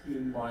times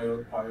in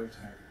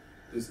biotech,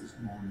 this is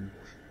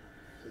non-negotiable.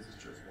 This is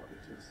just what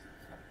it is.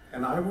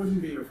 And I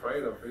wouldn't be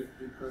afraid of it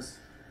because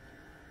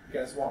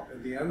guess what?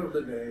 At the end of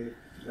the day,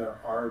 there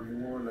are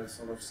more or less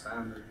sort of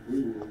standard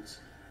rules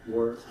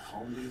where a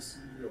founding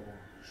CEO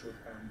should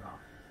end up,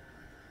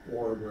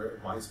 or where a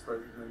vice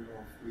president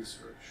of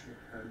research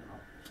should end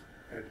up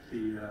at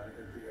the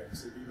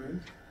exit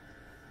event.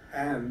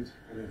 And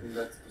I think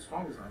that's the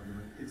strongest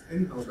argument, it's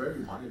anyhow very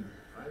binary,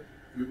 right?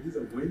 You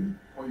either win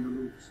or you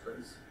lose.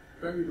 There's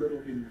very little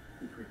in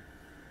between.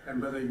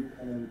 And whether you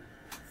own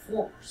 4%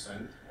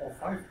 or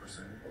 5% of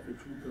a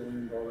 $2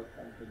 billion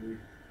company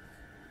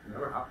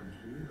never happened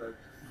to me, but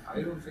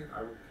I don't think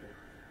I would care.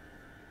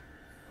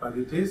 But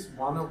it is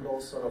one of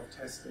those sort of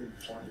testing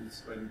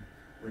points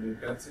when it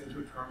gets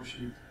into term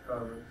sheet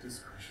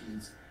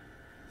discussions,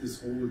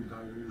 this whole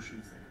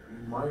dilution thing. And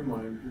in my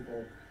mind,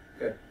 people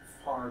get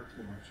far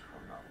too much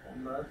hung up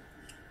on that.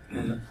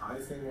 And I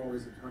think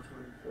always it's much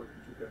more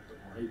important to get the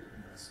right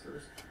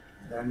investors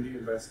than the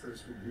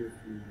investors who give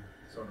you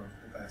sort of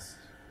the best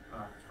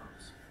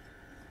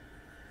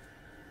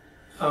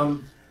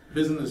terms.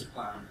 Business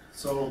plan.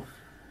 So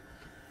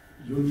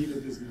you need a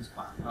business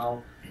plan.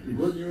 Now, the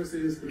good news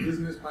is the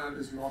business plan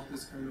is not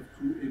this kind of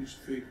 2-inch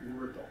thick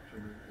Word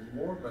document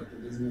anymore, but the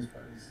business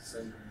plan is the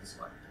same in the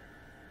slide deck.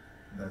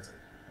 And that's it.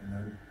 And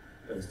then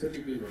there's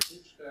typically a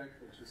pitch deck,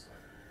 which is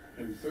like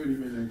maybe 30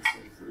 minutes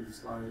or 30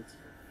 slides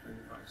or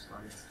 25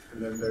 slides.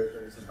 And then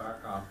there's a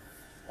backup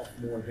of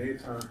more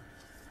data.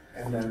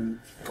 And then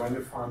when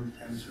the fund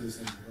enters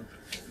into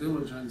the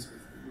diligence, if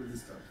they really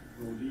start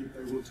to go deep,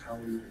 they will tell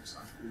you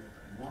exactly what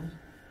they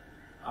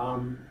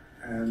want.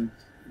 And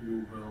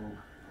you will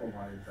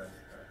provide that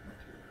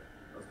material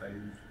because they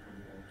need to put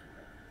it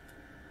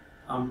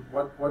all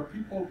together. What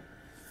people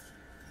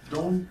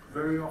don't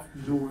very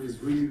often do is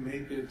really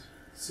make it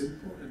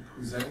simple and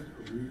present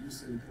a really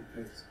simple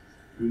case.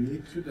 You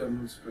need to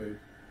demonstrate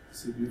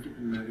significant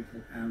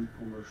medical and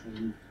commercial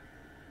need.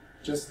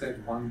 Just that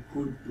one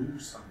could do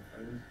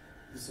something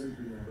is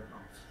simply not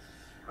enough,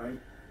 right?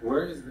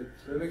 Where is the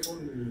clinical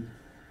need?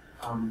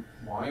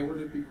 Why would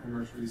it be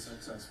commercially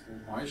successful?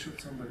 Why should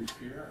somebody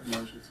care and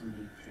why should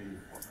somebody pay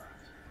for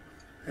that?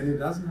 And it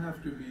doesn't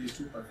have to be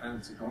super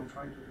fancy. Don't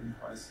try to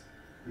impress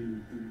the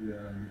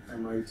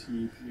MIT,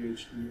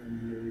 PhD,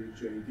 MBA,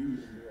 JD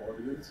in the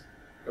audience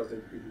because they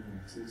really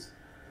don't exist.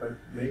 But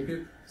make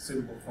it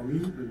simple. For me,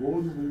 the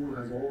golden rule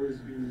has always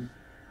been,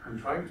 I'm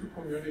trying to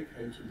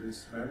communicate to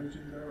this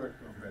managing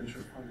director of venture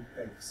fund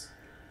X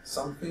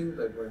something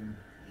that when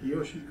he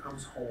or she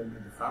comes home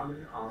and the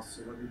family asks,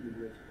 so what did you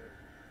do today?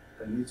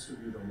 There needs to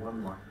be the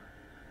one-liner.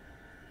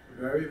 A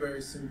very,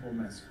 very simple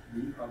message.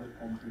 We are the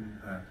company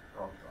that ...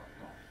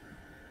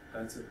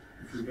 That's it.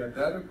 If you get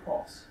that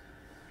across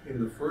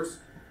in the first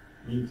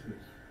meeting,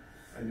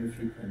 and if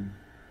you can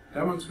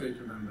demonstrate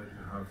to them that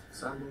you have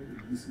assembled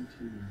a decent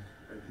team,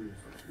 that you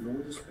sort of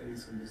know the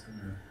space and this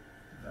and that,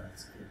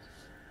 that's it.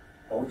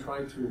 Don't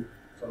try to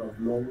sort of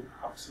load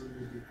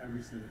absolutely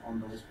everything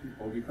on those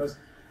people because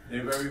they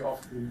very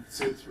often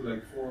sit through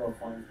like 4 or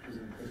 5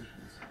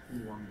 presentations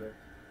in one day.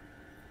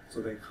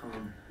 So they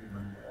can't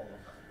remember all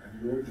of that.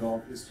 And your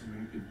job is to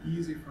make it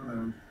easy for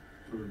them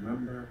to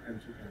remember and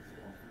to get it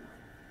off the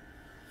line.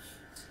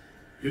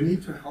 You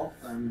need to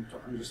help them to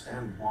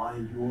understand why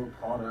your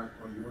product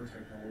or your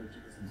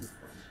technology is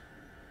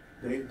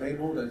different. They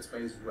know that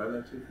space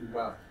relatively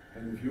well.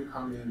 And if you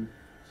come in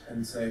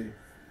and say,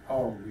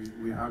 oh,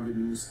 we have a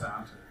new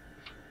statin,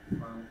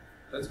 well,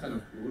 that's kind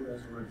of cool.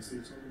 There's already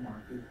 6 on the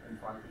market and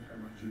 5 of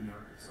them are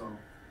generic. So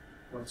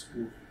what's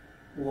cool?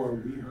 Or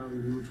we have a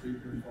new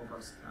treatment for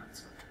breast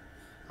cancer.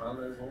 Well,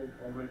 there's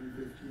already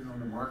 15 on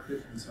the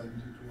market and 72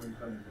 in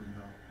clinical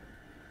development.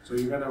 So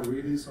you gotta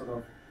really sort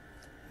of,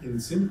 in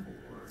simple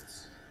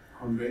words,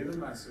 convey the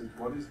message,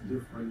 what is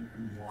different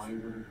and why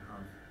would it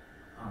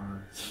have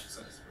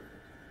success with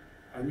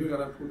it. And you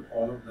gotta put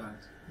all of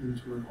that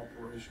into an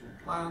operational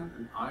plan,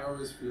 and I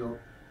always feel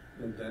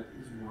that that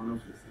is one of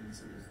the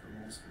things that is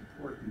the most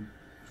important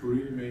to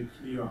really make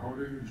clear how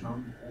do you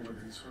jump over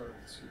these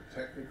hurdles.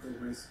 Your technical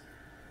risk,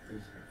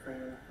 things get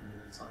fair, and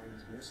in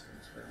science most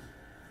things fair.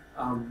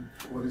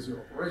 What is your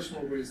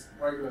operational risk,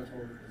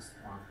 regulatory risk,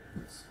 market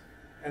risk?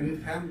 And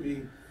it can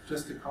be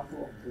just a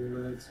couple of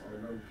bullets or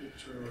a little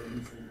picture or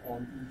anything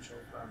on each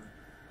of them,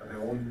 but they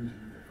all need to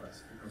be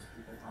addressed because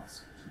people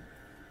ask.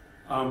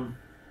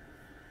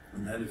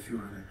 And then a few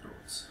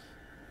anecdotes.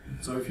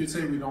 So if you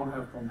say we don't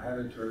have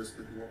competitors,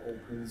 the door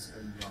opens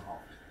and you're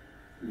out,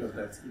 because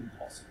that's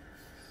impossible.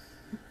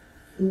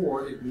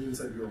 Or it means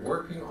that you're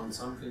working on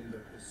something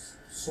that is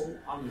so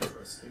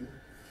uninteresting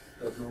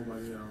that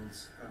nobody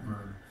else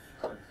ever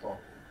had thought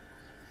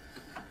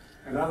of.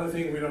 Another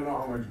thing, we don't know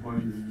how much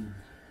money we need.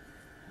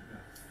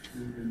 Yeah, we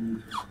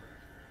need to know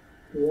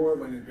that. Or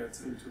when it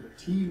gets into the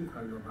team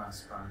kind of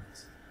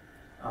aspects,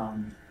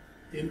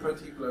 in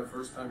particular,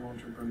 first-time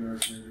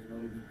entrepreneurs, maybe a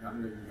little bit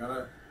younger, you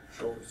gotta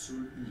show a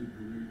certain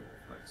degree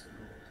of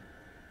flexibility,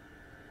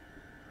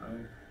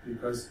 right?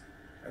 Because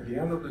at the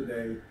end of the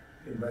day,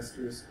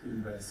 investors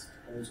invest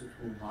also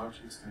to a large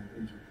extent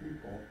into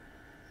people.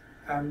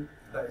 And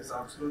there is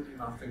absolutely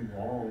nothing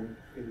wrong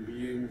in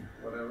being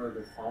whatever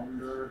the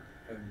founder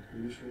and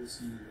initial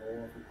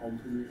CEO of a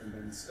company and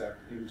then step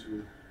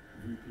into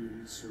VP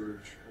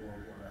research or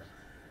whatever.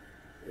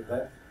 If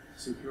that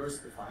secures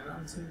the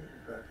financing,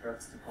 if that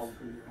gets the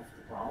company off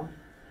the ground,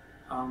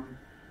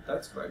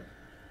 that's great.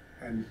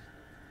 And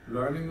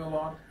learning a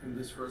lot in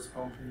this first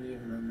company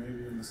and then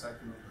maybe in the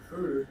second or the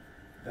third,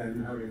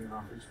 then having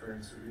enough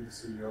experience to be the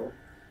CEO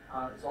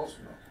is also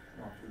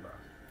not too bad.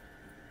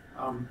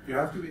 You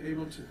have to be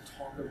able to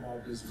talk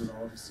about this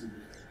without a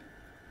CBA.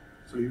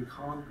 So you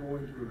can't go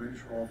into a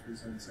venture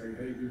office and say,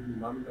 hey, give me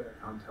money, but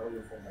I can't tell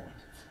you for what,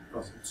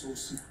 because it's so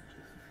secretive.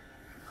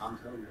 I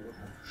can't tell you, I would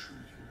have to shoot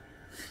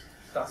you.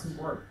 It doesn't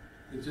work.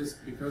 It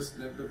just, because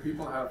the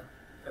people have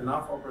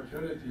enough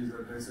opportunities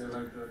that they say,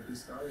 like,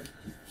 this guy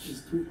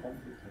is too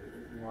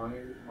complicated, why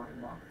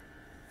not?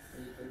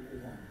 They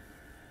move on.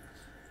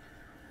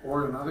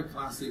 Or another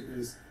classic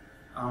is,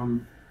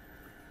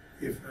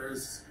 if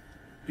there's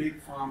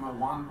big pharma,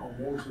 one or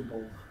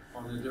multiple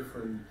on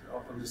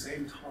the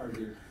same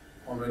target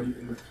already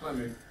in the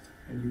clinic,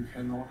 and you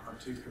cannot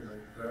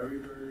articulate very,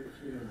 very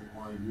clearly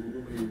why you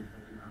believe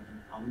that you have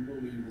an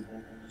unbelievable,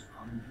 almost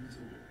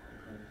unbeatable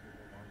competitive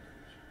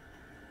advantage.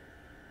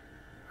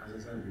 As I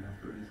said, we have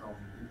 30,000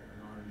 people in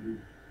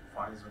R&D,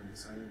 Pfizer the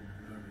same,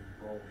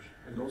 Roche,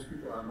 and those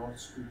people are not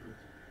stupid.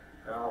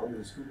 There are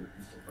always stupid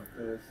people,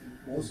 but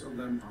most of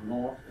them are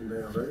not, and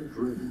they are very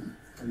driven,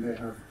 and they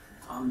have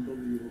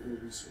unbelievable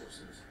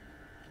resources.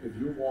 If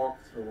you walk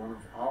through one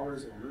of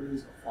ours or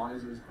Lilly's or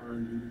Pfizer's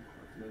R&D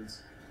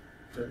departments,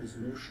 there is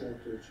no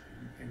shortage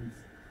in anything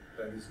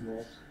that is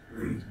not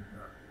related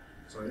there.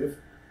 So if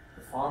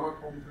the pharma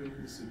company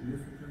is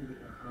significantly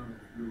ahead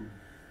of you,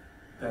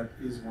 that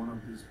is one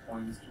of these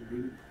points to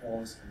really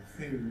pause and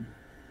think,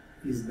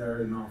 is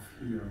there enough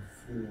here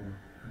for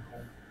a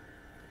company?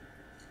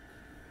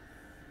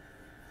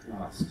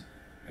 Last,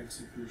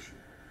 execution.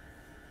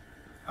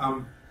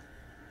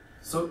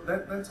 So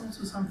that's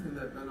also something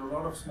that a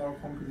lot of small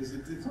companies,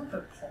 it's not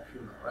that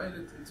popular, right?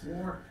 It's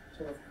more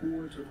sort of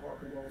cool to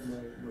talk about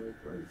my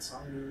great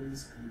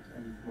science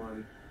and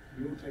my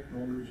new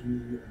technology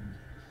and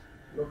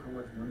look how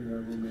much money I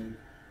will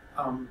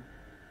make.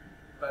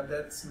 But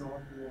that's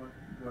not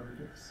what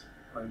it is.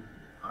 Like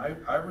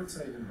I would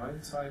say in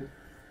hindsight,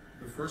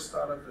 the first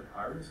startup that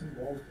I was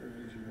involved in,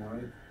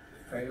 AGY,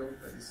 failed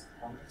based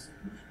on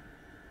execution.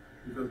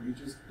 Because we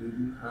just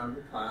didn't have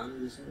a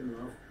plan recent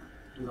enough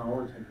with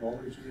our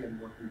technology and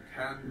what we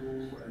can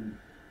do and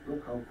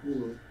look how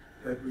cool,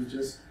 that we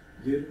just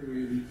didn't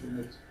really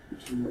commit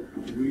to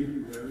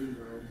really very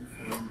well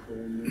defined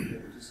goal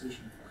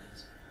decision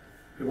points.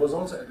 It was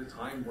also at a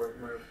time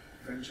where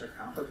venture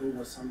capital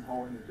was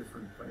somehow in a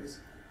different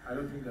place. I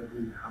don't think that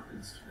really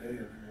happens today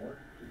anymore,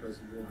 because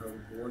you will have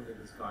a board that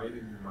is guiding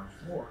you much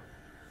more.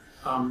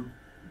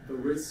 The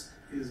risk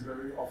is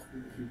very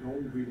often, if you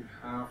don't really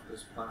have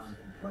this plan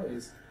in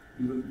place,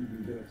 you don't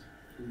even get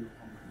to your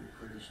company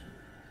creation.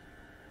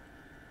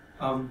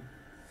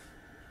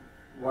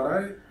 What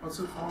I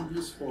also found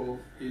useful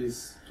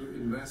is to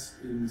invest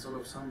in sort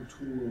of some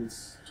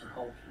tools to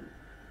help you,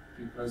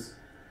 because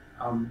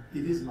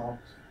it is not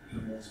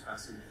the most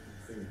fascinating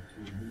thing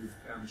to move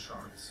Gantt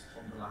charts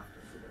from the left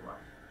and to the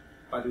right,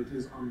 but it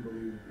is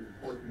unbelievably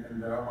important.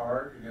 And there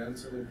are, again,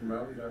 Silicon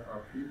Valley, there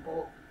are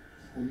people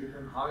whom you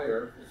can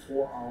hire for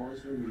 4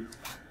 hours a week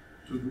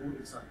to do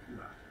exactly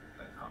that.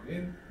 They come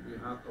in, we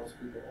have those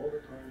people all the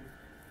time,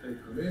 they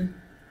come in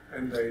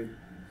and they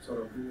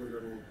sort of do a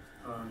little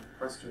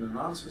question and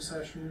answer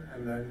session,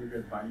 and then you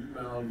get by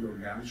email your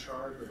Gantt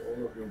chart with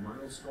all of your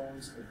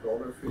milestones and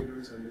dollar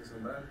figures and this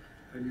and that.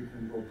 Then you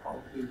can go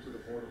proudly to the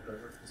board of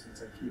directors and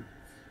say,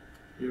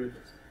 here it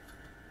is.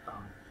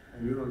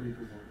 And you don't need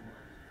to worry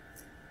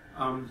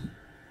about it.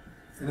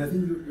 And I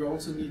think you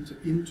also need to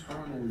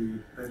internally,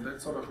 and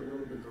that's sort of a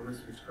little bit the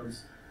risk which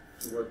comes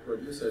to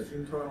what you said,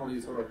 internally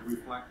sort of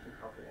reflect a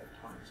couple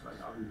of times.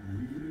 Like, are we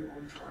really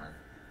on track?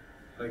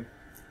 Like,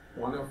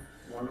 one of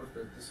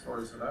the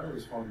stories that I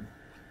always found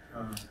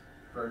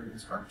very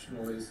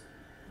instructional is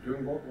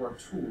during World War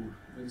II,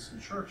 Winston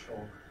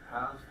Churchill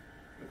had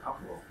a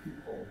couple of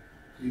people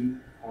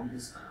on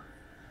his staff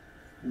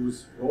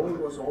whose role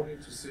was only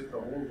to sit the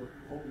whole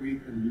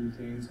week in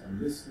meetings and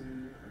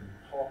listen and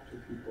talk to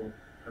people.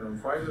 And on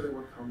Friday they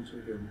would come to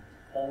him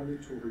only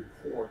to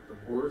report the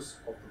worst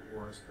of the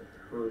worst that they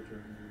heard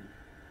during the week,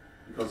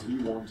 because he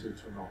wanted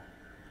to know.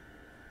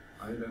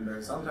 Right? And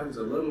there's sometimes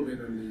a little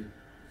bit in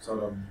the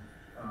sort of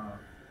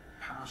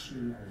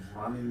passion of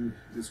running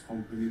this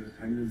company, the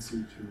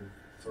tendency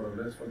to sort of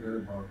let's forget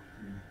about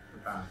the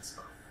bad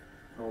stuff.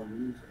 No, we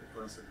need to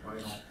address it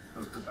right now,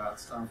 because the bad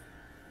stuff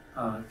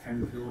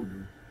can kill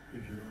you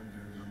if you don't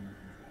get it under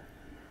control.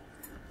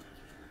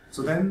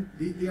 So then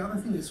the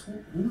other thing is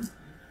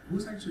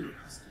who's actually the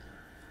customer?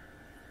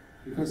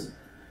 Because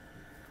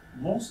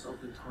most of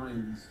the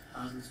times,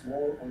 as a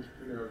small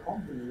entrepreneurial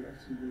company, you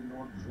actually will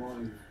not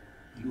drive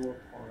your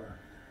product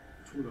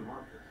to the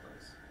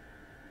marketplace.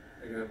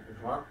 again, the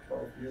drug,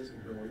 12 years,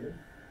 $1 billion.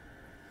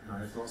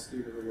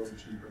 Diagnostic is a little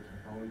cheaper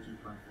technology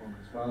platform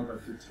as well,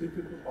 but the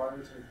typical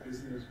biotech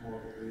business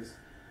model is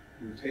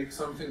you take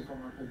something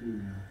from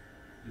academia,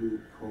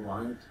 you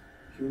provide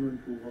human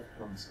proof of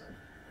concept,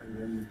 and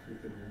then you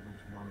take it over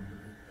to one of the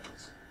big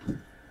guys.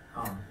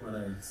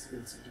 Whether it's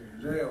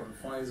J&J or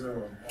Pfizer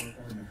or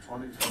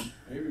electronics, or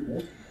maybe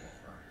multiple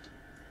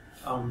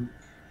of that.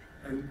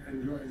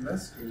 And your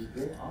investors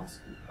will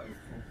ask you, like,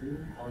 for whom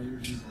are you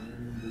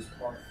designing this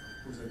product?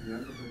 Because at the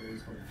end of the day,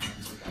 it's for the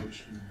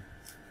consultation.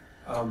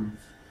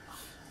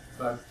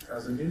 But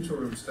as an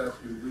interim step,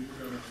 you're really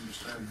going to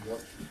understand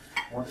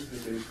what is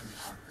the data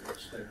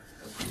package that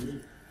you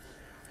need.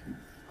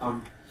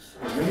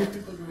 What many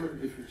people do,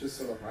 if you just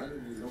sort of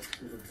randomly look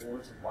through the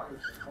boards of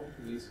biotech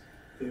companies,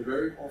 they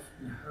very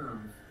often have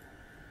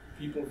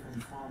people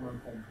from pharma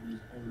companies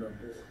on their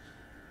board.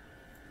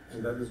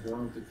 And that is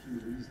one of the key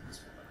reasons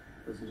for that.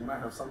 Because you might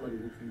have somebody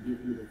who can give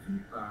you the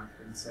feedback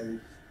and say,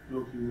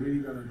 look, you're really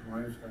going to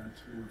drive that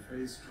to a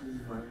phase 2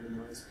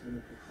 randomized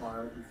clinical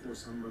trial before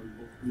somebody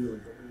will really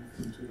go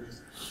into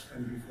this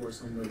and before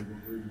somebody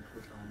will really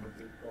put down the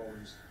big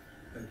dollars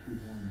that you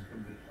want from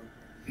the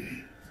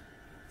program.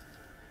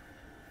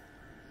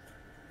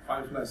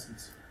 5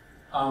 lessons.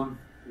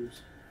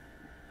 Oops.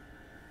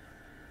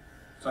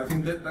 So I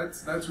think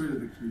that's really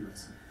the key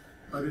lesson.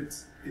 But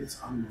it's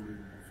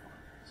unbelievable fun.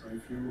 So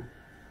if you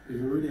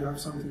really have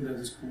something that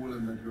is cool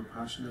and that you're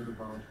passionate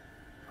about,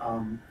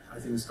 I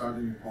think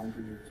starting a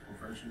company is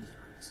professional.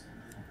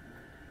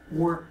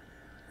 Or,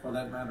 for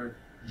that matter,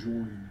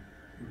 join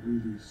a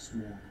really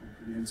small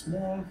company. And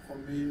small, for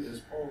me, is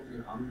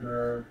probably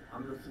under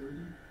 30.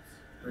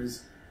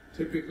 There's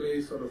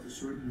typically sort of a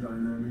certain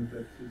dynamic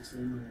that kicks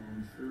in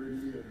around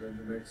 30, and then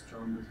the next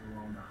jump is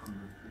around 100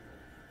 people.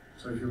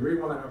 So if you really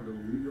want to have the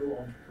real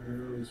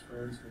entrepreneurial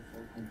experience for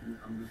a company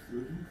under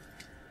 30,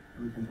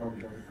 we can talk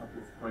about a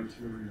couple of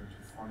criteria to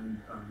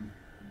find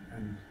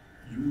and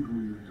you do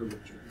your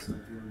diligence,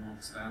 that you're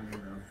not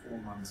standing there 4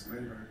 months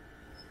later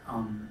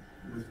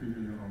with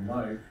people you don't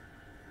like,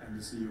 and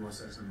the CEO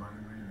says, by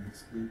the way,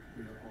 next week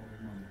we have all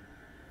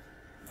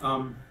the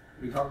money.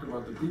 We talked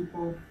about the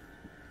people.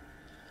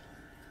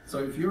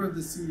 So if you're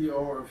the CEO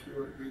or if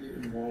you're really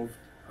involved,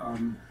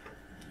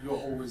 you're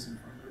always in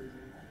fundraising.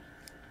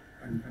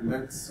 And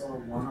that's sort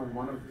of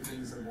one of the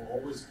things that will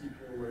always keep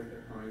you awake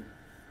at night.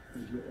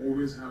 That you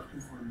always have to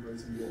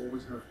fundraise and you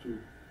always have to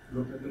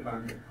look at the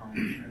bank account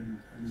and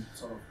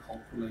sort of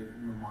calculate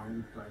in your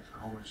mind like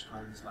how much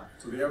time is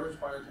left. So the average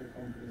biotech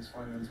company is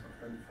financed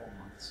for 24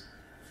 months,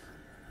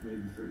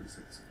 maybe 36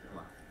 if you're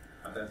lucky,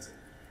 but that's it.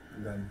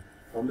 And then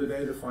from the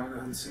day the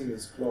financing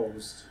is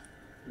closed,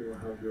 you will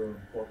have your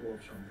bottle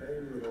of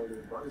champagne with all the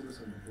advisors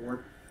and the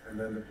board, and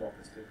then the clock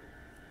is ticking.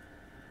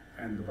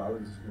 And the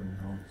balance is going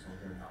down, it's not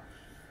going up.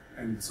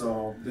 And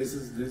so this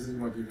is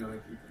what you're gonna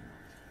keep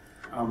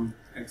in mind.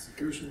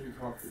 Execution we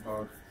talked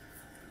about,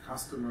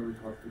 customer we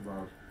talked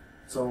about.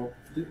 So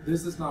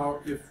this is now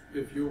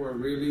if you were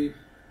really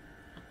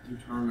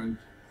determined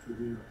to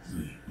do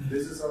this.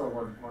 This is sort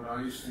of what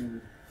I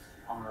think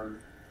are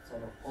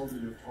sort of probably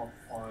your top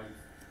 5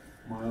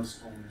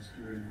 milestones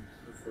during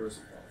the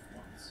first 12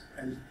 months.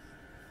 And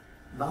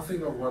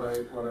nothing of what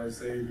I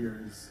say here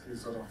is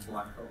sort of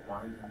black or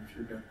white, and if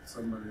you get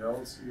somebody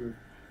else here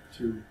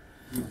to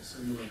do a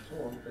similar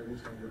talk, they will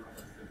tell you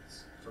other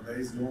things. So there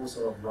is no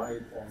sort of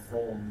right or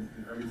wrong,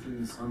 and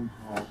everything is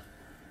somehow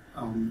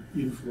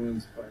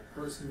influenced by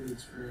personal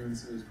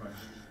experiences, by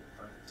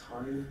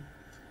time.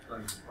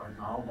 Like right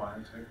now,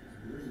 biotech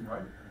is really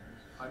right.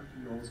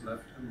 IPOs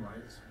left and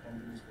right,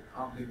 companies go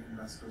public,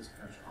 investors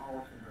cash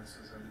out,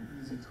 investors have an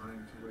easy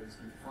time to raise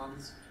new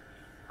funds.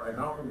 Right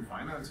now, from a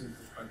financing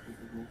perspective,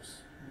 it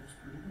looks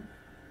pretty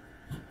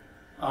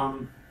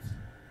good.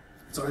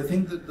 So I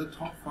think that the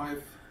top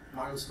 5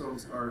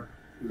 milestones are: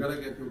 you gotta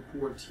get your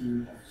core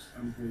team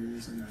of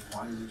employees and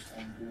advisors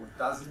on board.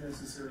 Doesn't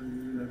necessarily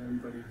mean that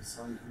everybody has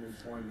signed an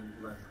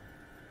employment letter.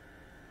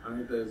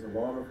 Right? There's a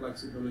lot of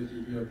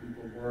flexibility here.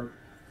 People work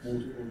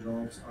multiple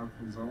jobs, are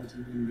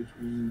consulting in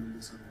between, and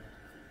this and that.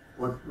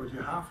 What you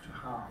have to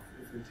have,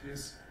 if it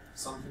is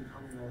something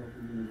coming out of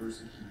the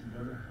university, you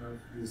gotta have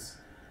this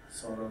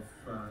sort of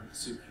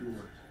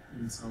secured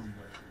in some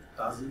way.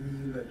 Doesn't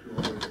mean that you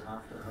always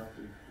have to have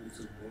the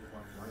exclusive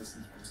worldwide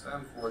license from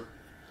Stanford,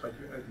 but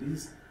you at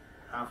least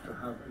have to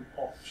have an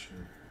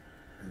option,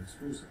 an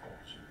exclusive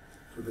option,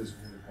 for this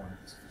worldwide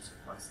exclusive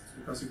license.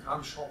 Because you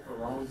can't shop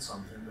around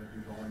something that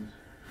you don't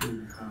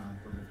really have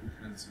or that you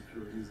can't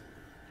secure easily.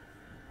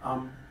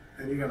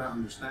 And you gotta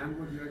understand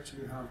what you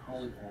actually have,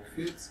 how it all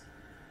fits,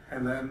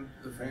 and then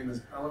the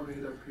famous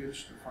elevator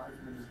pitch, the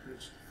 5-minute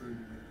pitch, the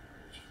 30-minute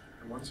pitch.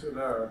 And once you're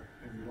there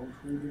and you don't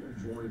truly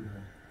enjoy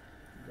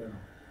that, you know,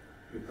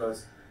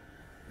 because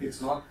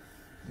it's not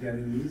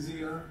getting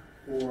easier,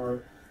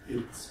 or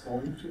it's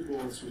going to go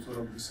through sort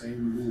of the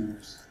same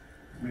loops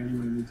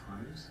many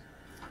times.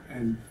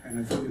 And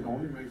I think it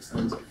only makes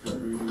sense if you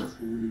really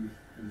truly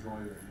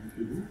enjoy it. And if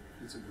you do,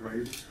 it's a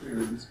great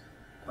experience,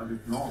 but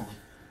if not,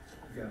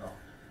 get out.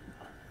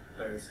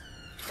 There's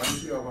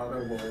plenty of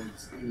other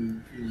roles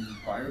in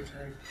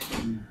biotech,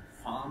 in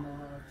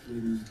pharma,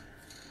 in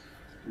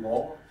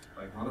law.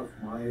 Like one of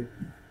my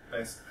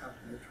best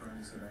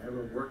patrons that I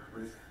ever worked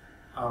with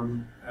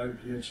had a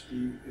PhD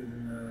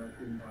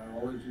in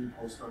biology,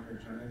 postdoc at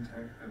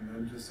Genentech, and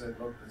then just said,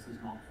 look, this is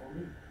not for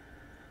me.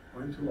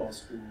 Went to law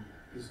school,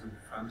 is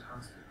a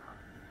fantastic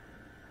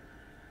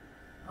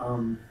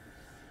pattern.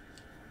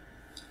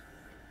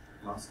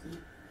 Lastly,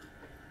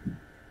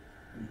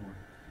 enjoy.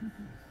 If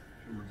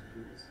you want to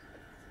do this.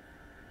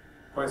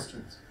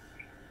 Questions?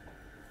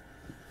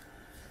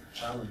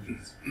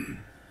 Challenges?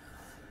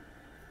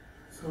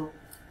 So,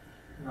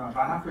 about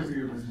halfway through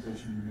your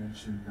presentation, you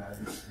mentioned that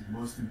it's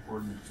most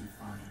important to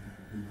find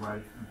the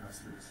right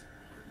investors.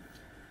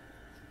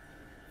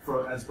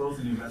 As both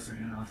an investor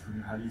and an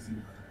entrepreneur, how do you think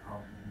about that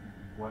problem? And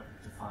what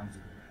defines a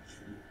good match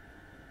for you?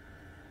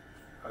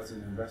 As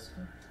an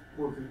investor?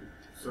 Well,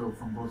 so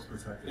from both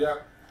perspectives. Yeah.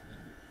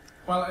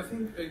 Well, I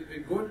think a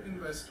good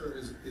investor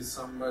is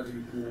somebody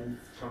who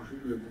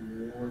contributes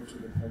more to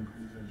the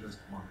company than just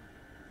money.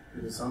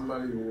 It is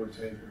somebody who will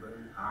take a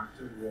very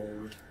active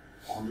role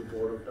on the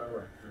board of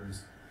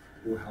directors,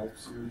 who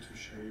helps you to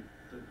shape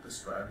the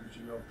strategy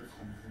of the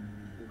company,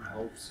 who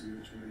helps you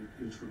to make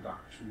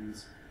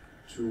introductions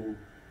to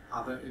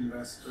other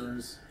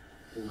investors,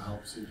 who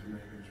helps you to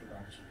make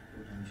introductions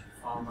to potential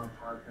pharma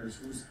partners,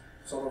 who's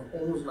sort of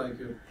almost like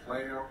a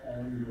player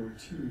on your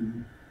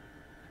team,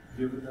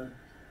 given that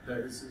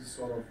there is a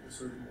sort of a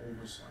certain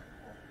oversight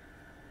of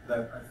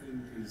that I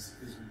think is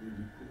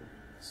really good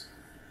in this.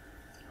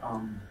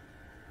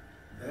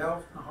 They are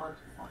often hard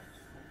to find.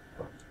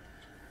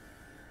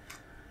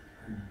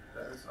 And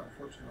there is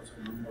unfortunately also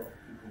a number of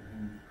people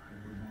whom I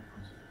would not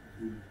consider to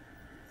be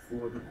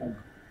for the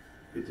company.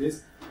 It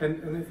is,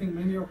 and I think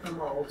many of them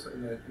are also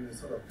in a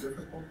sort of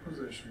difficult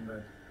position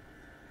that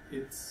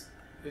it's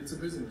a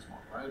business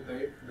model,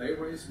 right? They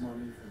raise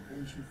money from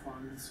pension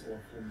funds or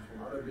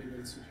from other big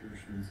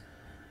institutions.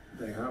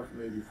 They have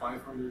maybe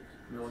 $500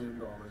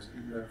 million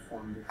in their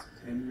fund. It's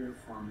a 10-year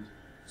fund.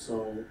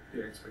 So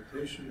the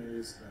expectation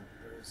is that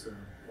there's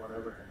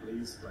whatever, at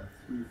least like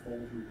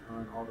threefold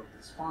return out of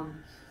this fund.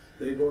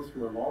 They go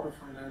through a lot of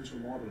financial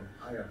modeling.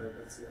 Yeah,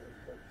 that's the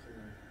other thing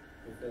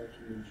I failed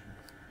to mention.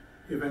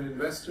 If an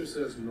investor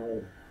says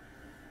no,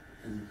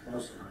 and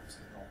most of them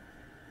say no,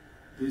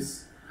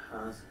 this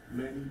has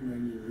many,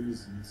 many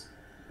reasons,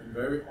 and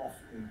very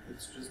often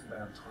it's just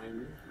bad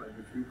timing. Like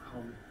if you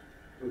come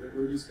with an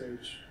early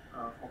stage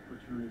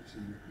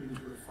opportunity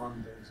into the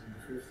fund that is in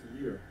the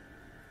 5th year,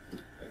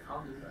 they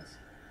can't invest.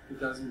 It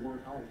doesn't work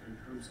out in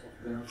terms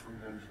of their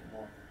financial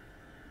model.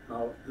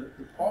 Now,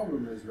 the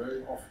problem is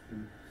very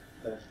often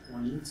that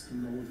one needs to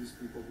know these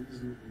people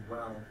reasonably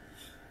well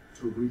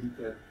to really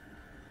get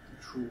the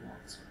true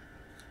answer.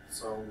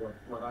 So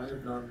what I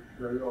have done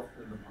very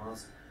often in the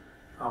past,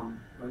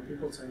 when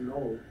people say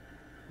no,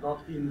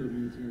 not in the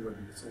meeting where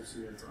the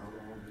associates are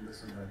around and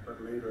this and that, but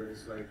later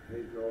it's like,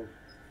 hey Joe,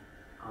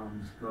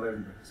 not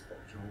everybody's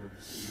called Joe in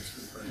this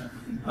industry,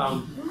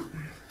 but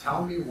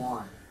tell me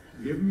why.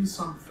 Give me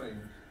something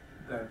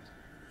that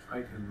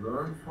I can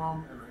learn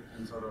from and I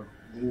can sort of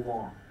move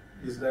on.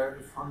 Is there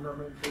a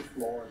fundamental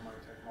flaw in my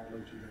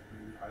technology that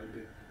maybe I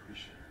didn't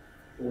appreciate?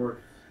 Or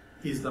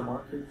is the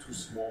market too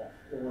small?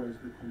 Or is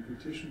the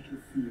competition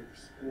too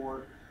fierce?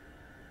 Or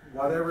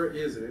whatever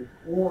is it?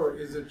 Or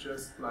is it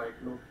just like,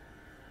 look,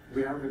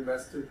 we have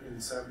invested in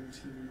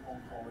 17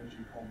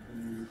 oncology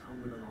companies, we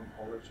come with an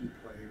oncology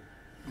play,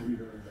 and we're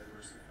going to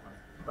diversify.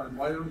 But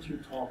why don't you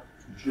talk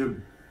to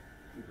Jim?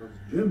 Because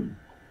Jim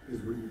is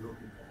really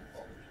looking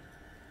for oncology.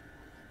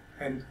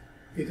 And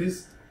it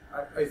is,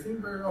 I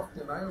think very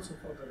often, and I also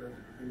thought that at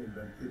the beginning,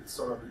 that it's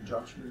sort of a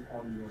judgment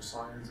on your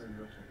science and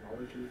your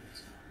technology.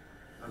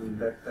 I mean,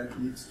 that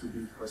needs to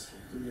be crystal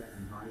clear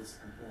and nice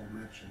and all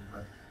matching,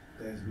 but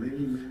there's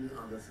many, many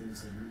other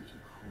things that need to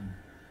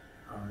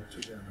come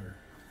together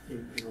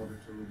in order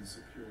to really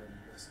secure an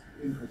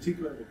investment, in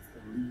particular with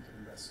the lead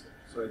investor.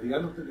 So at the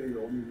end of the day,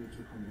 you only need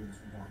to convince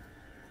one,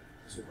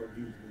 the so-called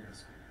lead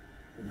investor.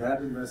 And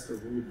that investor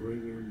will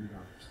bring in the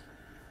others.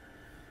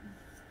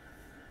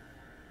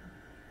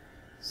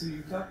 So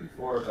you talked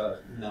before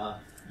about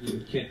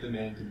you can't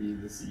demand to be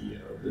the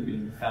CEO, but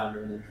being the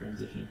founder and then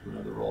transitioning to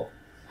another role.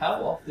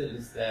 How often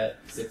is that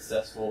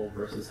successful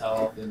versus how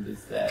often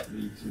does that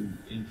lead to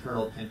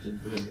internal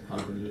tensions within the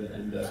company that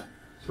end up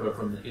sort of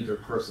from the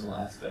interpersonal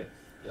aspect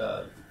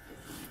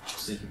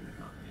sinking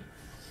the company?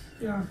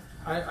 Yeah,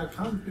 I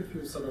can't give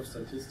you sort of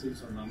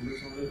statistics or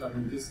numbers on it. I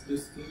mean, this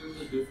is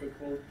a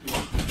difficult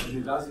issue, and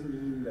it doesn't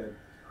mean that,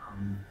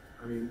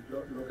 I mean,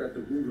 look at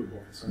the Google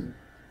books, right?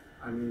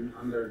 I mean,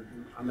 under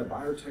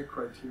biotech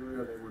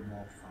criteria, they were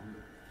not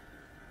funded.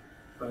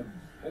 But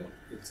hey,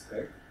 it's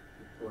tech.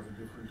 It was a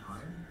different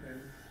time,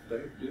 and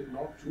they did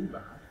not too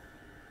bad.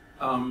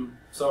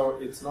 So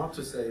it's not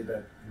to say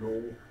that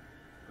no,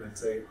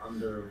 let's say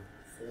under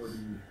 40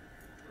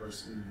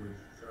 person with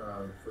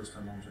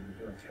first-time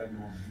entrepreneur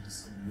cannot be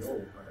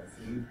CEO, but I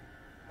think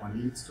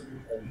one needs to be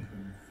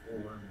open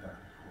for that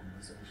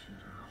conversation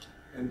to happen.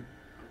 And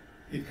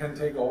it can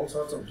take all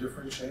sorts of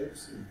different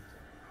shapes.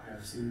 I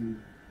have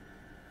seen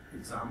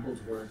examples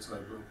where it's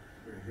like, look,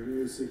 we're giving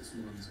you 6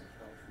 months or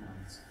 12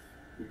 months.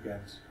 You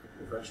get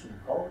a professional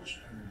coach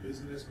and a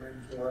business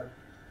mentor,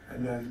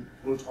 and then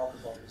we'll talk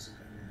about this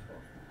again in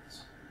 12 months.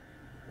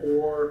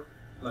 Or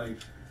like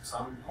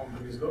some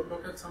companies,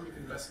 look at some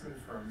investment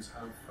firms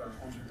have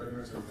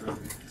entrepreneurs and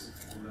businesses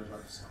on their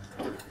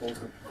website. Those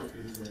are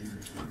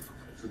integrated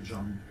to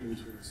jump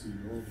into the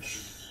CEO.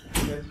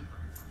 And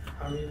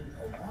I mean,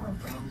 a lot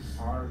of them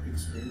are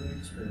extremely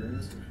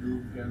experienced. If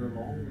you get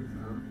along with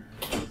them,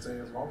 let's say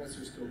as long as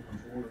you still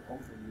control the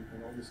company, you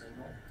can always say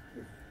no.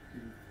 If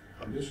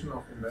the condition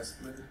of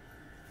investment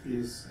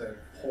is that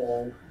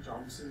Paul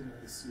jumps in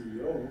as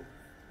CEO,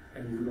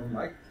 and you don't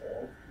like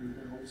Paul, you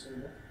can always say no.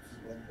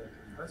 You want that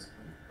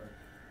investment. But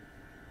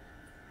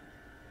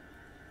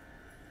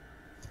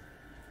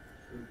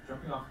so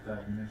jumping off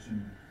that, you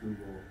mentioned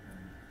Google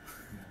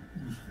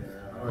and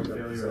their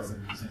failure as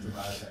an essential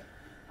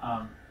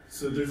biotech.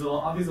 So there's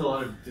obviously a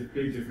lot of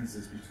big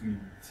differences between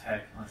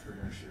tech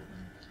entrepreneurship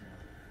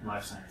and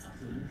life science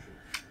entrepreneurship.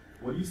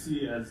 What do you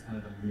see as kind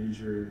of the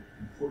major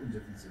important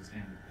differences?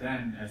 And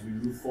then as we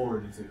move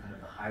forward into kind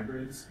of the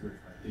hybrids with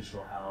like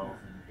digital health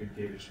and big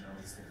data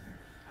genomics,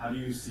 how do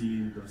you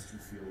see those two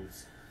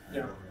fields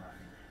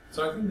overlapping?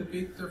 So I think the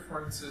big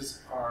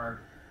differences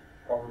are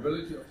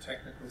probability of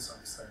technical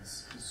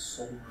success is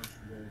so much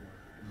lower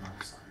in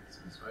life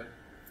sciences, right?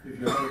 If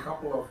you have a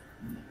couple of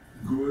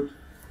good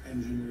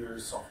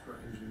engineers, software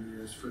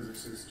engineers,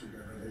 physicists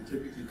together, they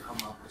typically come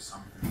up with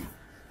something.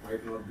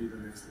 Might not be the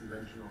next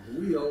invention of the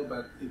wheel,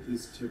 but it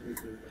is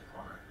typically a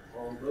product. The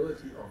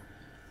probability of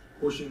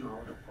pushing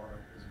out a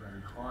product is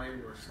very high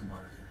where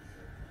somebody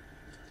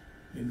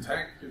can. In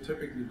tech, you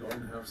typically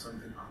don't have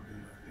something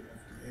ugly like the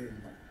FDA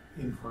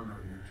in front of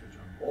you to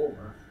jump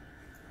over.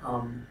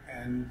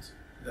 And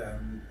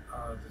then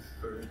the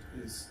third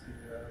is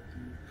the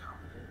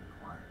capital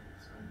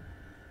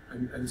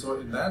requirements. And so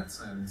in that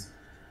sense,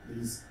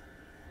 these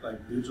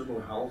like digital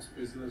health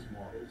business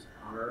models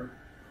are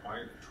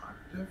quite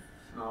attractive.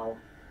 Now,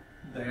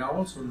 they are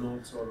also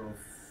not sort of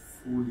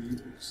fully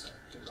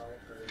accepted out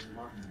there in the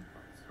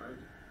marketplace,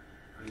 right?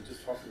 I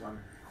just talked to one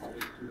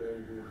colleague today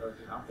who had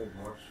the Apple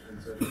Watch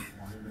and said,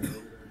 why they made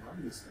a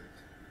money mistake.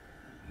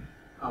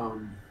 Now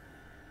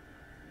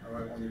I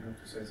only have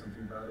to say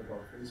something bad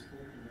about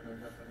Facebook and then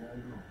I got them all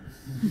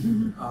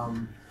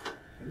wrong.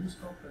 Can you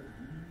stop that?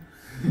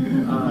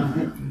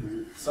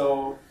 So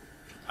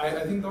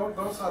I think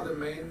those are the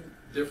main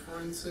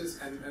differences,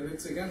 and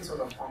it's again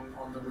sort of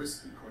on the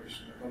risk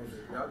equation a little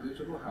bit. Yeah,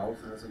 digital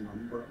health has a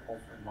number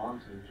of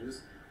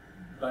advantages,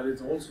 but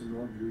it's also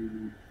not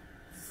really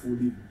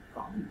fully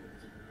validated.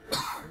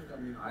 I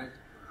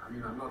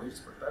mean, I'm not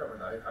expert there,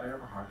 but I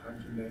have a hard time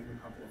to name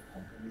a couple of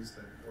companies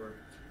that were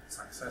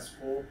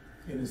successful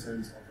in the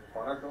sense of the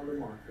product on the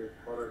market,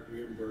 product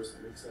reimbursed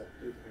and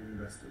accepted, and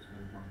investors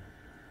made money.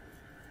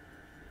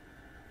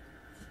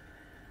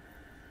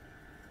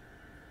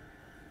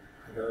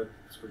 I gotta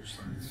switch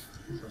sides.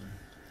 Sorry.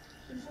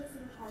 Can you tell us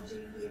how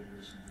J&D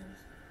evolution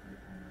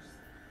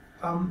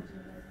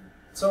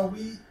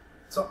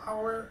So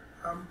our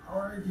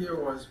idea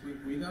was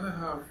we gotta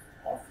have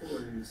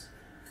offerings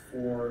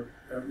for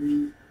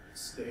every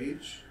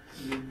stage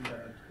in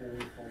that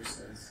whole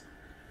process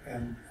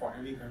and for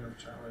any kind of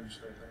challenge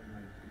that there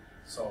might be.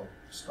 So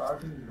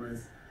starting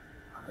with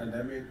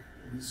academic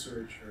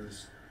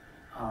researchers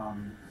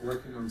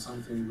working on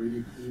something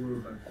really cool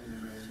but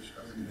image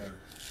doesn't get it.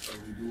 So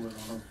we do a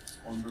lot of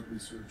sponsored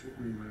research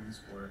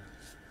agreements where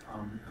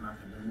an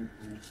academic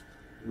group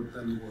would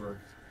then work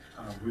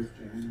with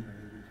J&D. We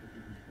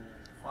typically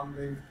provide the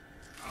funding.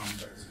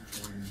 There's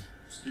a joint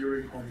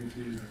steering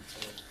committee that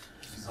sort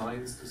of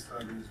designs the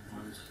studies,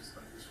 runs the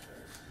studies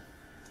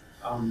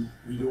forward.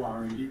 We do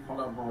R&D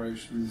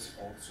collaborations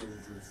also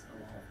with a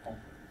lot of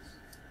companies.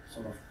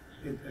 Sort of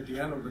at the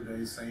end of the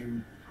day,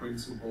 same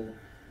principle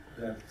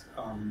that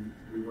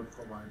we would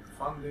provide the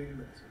funding.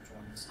 There's a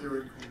joint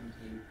steering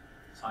committee.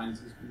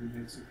 Science is being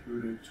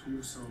executed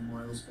to some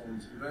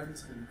milestones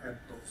events, and at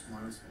those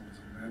milestones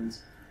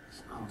events,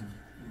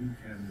 we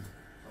can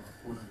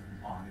put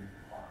and buy the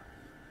product.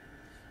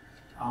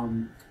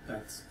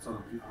 That's sort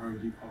of the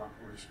R&D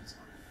collaboration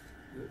side.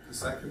 The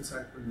second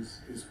segment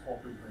is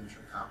corporate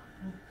venture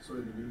capital. So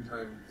in the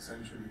meantime,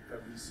 essentially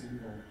every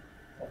single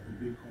of the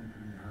big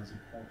company has a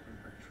corporate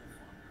venture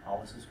fund.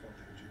 Ours is called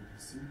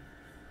JDC,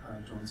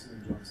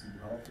 Johnson & Johnson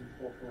Development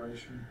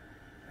Corporation.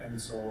 And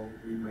so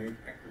we make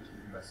equity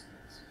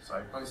investments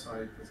side by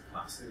side with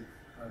classic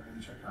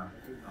venture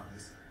capital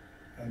guys.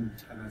 And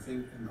I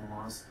think in the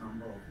last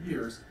number of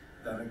years,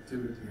 that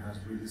activity has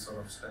really sort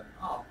of stepped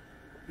up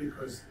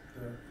because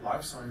the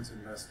life science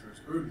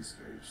investors early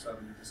stage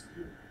suddenly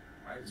disappeared,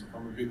 right? So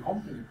from a big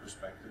company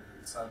perspective,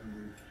 it's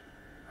suddenly,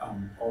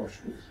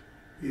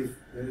 if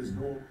there is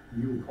no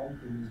new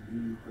companies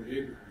being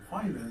created and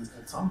financed,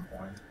 at some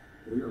point,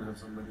 we don't have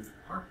somebody to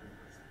partner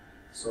with.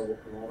 So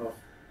a lot of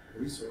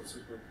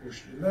resources were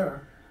pushed in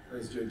there.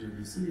 There's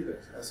JJDC,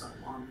 there's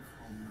SI1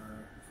 from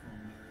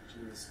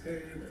GSK,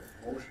 there's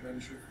Roche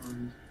Venture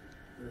Fund,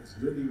 there's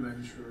Lilly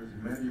Ventures,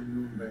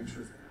 Medium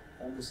Ventures,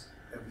 almost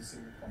every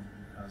single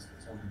company has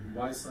this. On the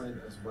device side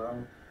as well,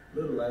 a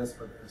little less,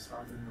 but they're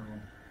starting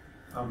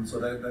now. So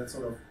that's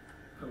sort of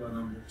pillar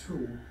number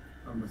 2.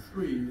 Number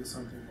 3 is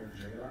something called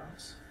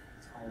J-Labs.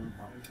 It's our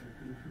biotech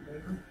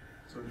incubator.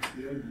 So it's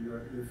the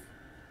idea if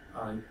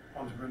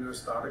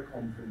entrepreneurs start a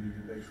company,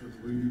 they should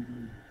really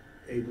be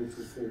able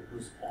to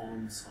focus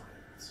on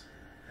science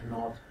and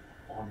not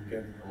on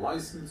getting a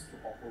license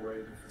to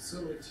operate a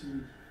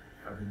facility,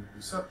 having a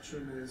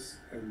receptionist,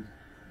 and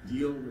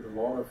deal with a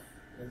lot of,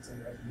 let's say,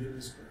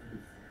 administrative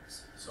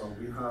things. So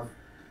we have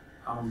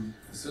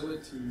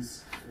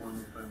facilities. One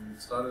of them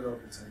started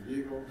off in San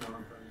Diego, one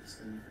of them is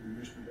in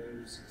Mission Bay,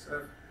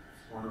 6F,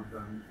 one of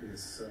them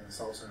is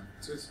South San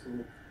Francisco.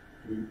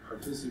 We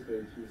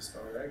participate here,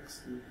 StarX,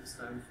 the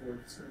Stanford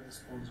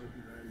sponsored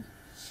event.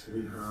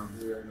 We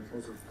are in the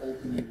process of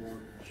opening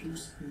one in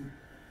Houston.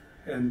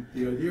 And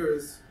the idea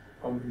is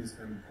companies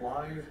can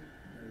apply.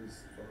 There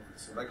is sort of a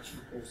selection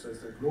process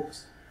that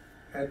looks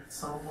at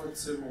somewhat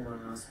similar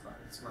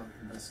aspects like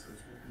investors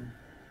would.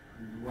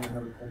 You want to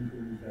have a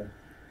company that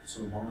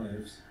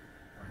survives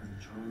or has a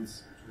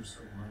chance to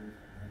survive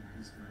and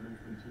has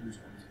management teams,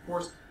 so on and so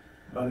forth.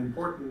 But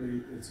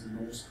importantly, it's a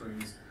no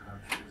strings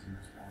attached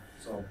business model.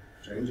 So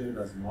J&J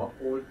does not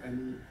hold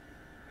any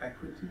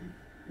equity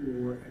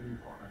or any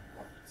product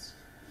rights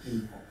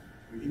in the company.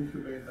 We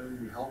incubate them,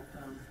 we help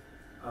them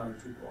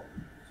to grow.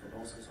 So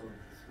those are sort of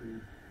the 3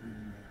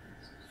 main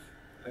mechanisms.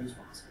 Thanks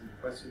for asking the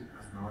question,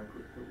 as now I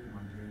could put in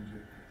my J&J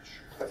pitch.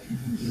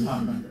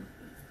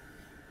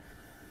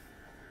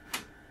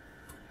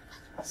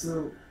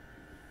 So,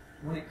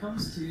 when it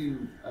comes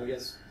to, I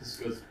guess this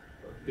goes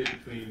a bit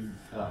between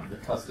the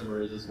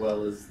customers as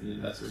well as the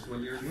investors.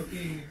 When you're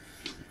looking,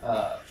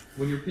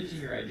 when you're pitching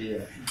your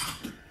idea,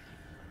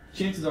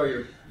 chances are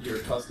your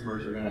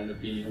customers are going to end up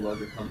being a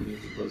larger company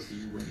as opposed to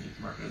you winning this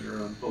market on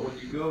your own. But when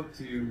you go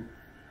to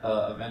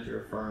a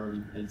venture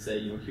firm and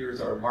say,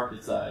 here's our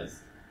market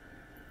size,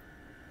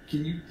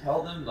 can you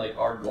tell them, like,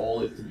 our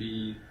goal is to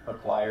be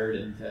acquired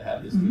and to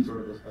have this be sort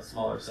of a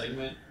smaller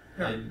segment?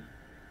 Yeah. And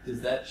does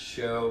that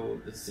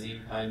show the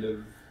same kind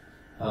of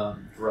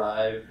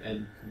drive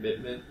and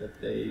commitment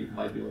that they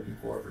might be looking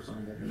for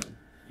someone they're going to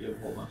give a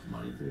whole bunch of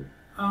money to?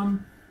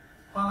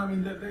 Well, I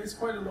mean, there's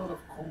quite a lot of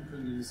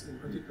companies, in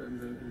particular in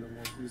the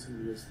most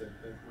recent years, that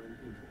went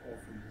into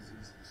orphan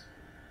diseases.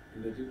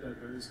 And they did that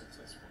very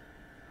successfully.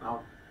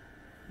 Now,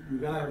 you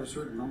gotta have a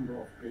certain number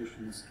of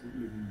patients to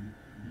even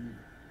be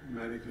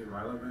medically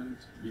relevant,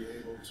 be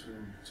able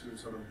to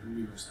sort of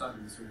do your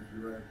studies. So if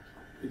you're at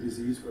a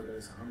disease where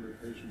there's 100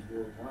 patients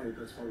worldwide,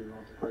 that's probably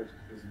not the greatest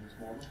business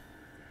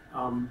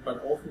model.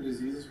 But orphan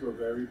diseases were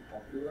very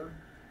popular,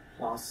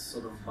 plus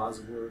sort of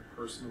buzzword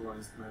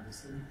personalized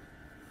medicine.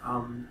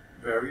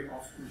 Very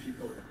often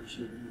people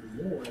appreciate it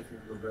even more if you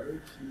have a very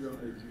clear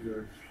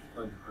idea,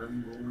 like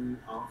I'm going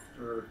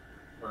after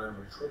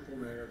whatever triple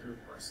negative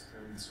breast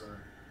cancer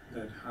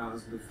that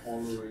has the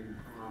following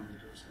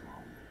parameters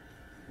around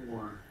it,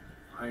 or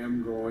I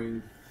am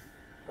going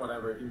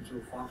whatever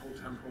into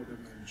frontotemporal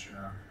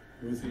dementia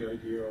with the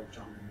idea of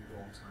jumping into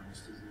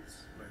Alzheimer's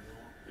disease later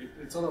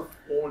on. It sort of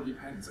all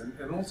depends,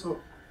 and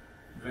also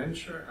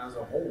venture as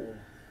a whole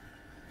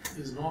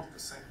is not the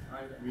same,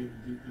 right? I mean,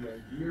 the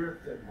idea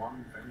that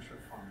one venture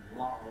fund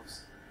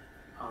loves,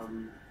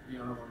 the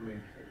other one may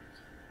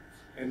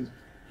hate. And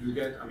you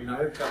get, I mean,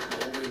 I've got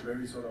always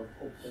very sort of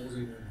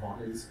opposing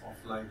advice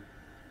of like,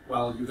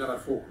 well, you gotta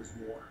focus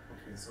more.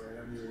 Okay, so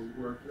then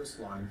you work your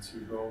slides,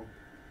 you go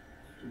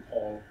to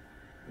Paul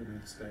the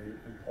next day,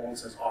 and Paul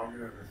says, oh,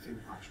 you have to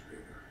think much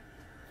bigger.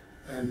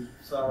 And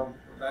so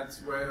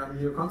that's where, I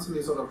mean, you're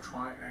constantly sort of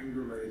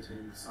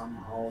triangulating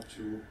somehow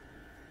to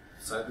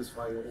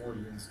satisfy your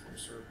audience to a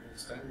certain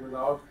extent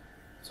without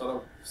sort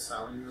of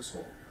selling your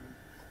soul.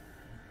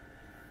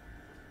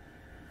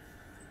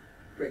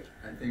 Great.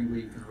 I think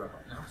we can wrap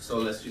up now. So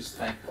let's just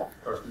thank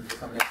Thorsten for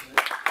coming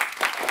in.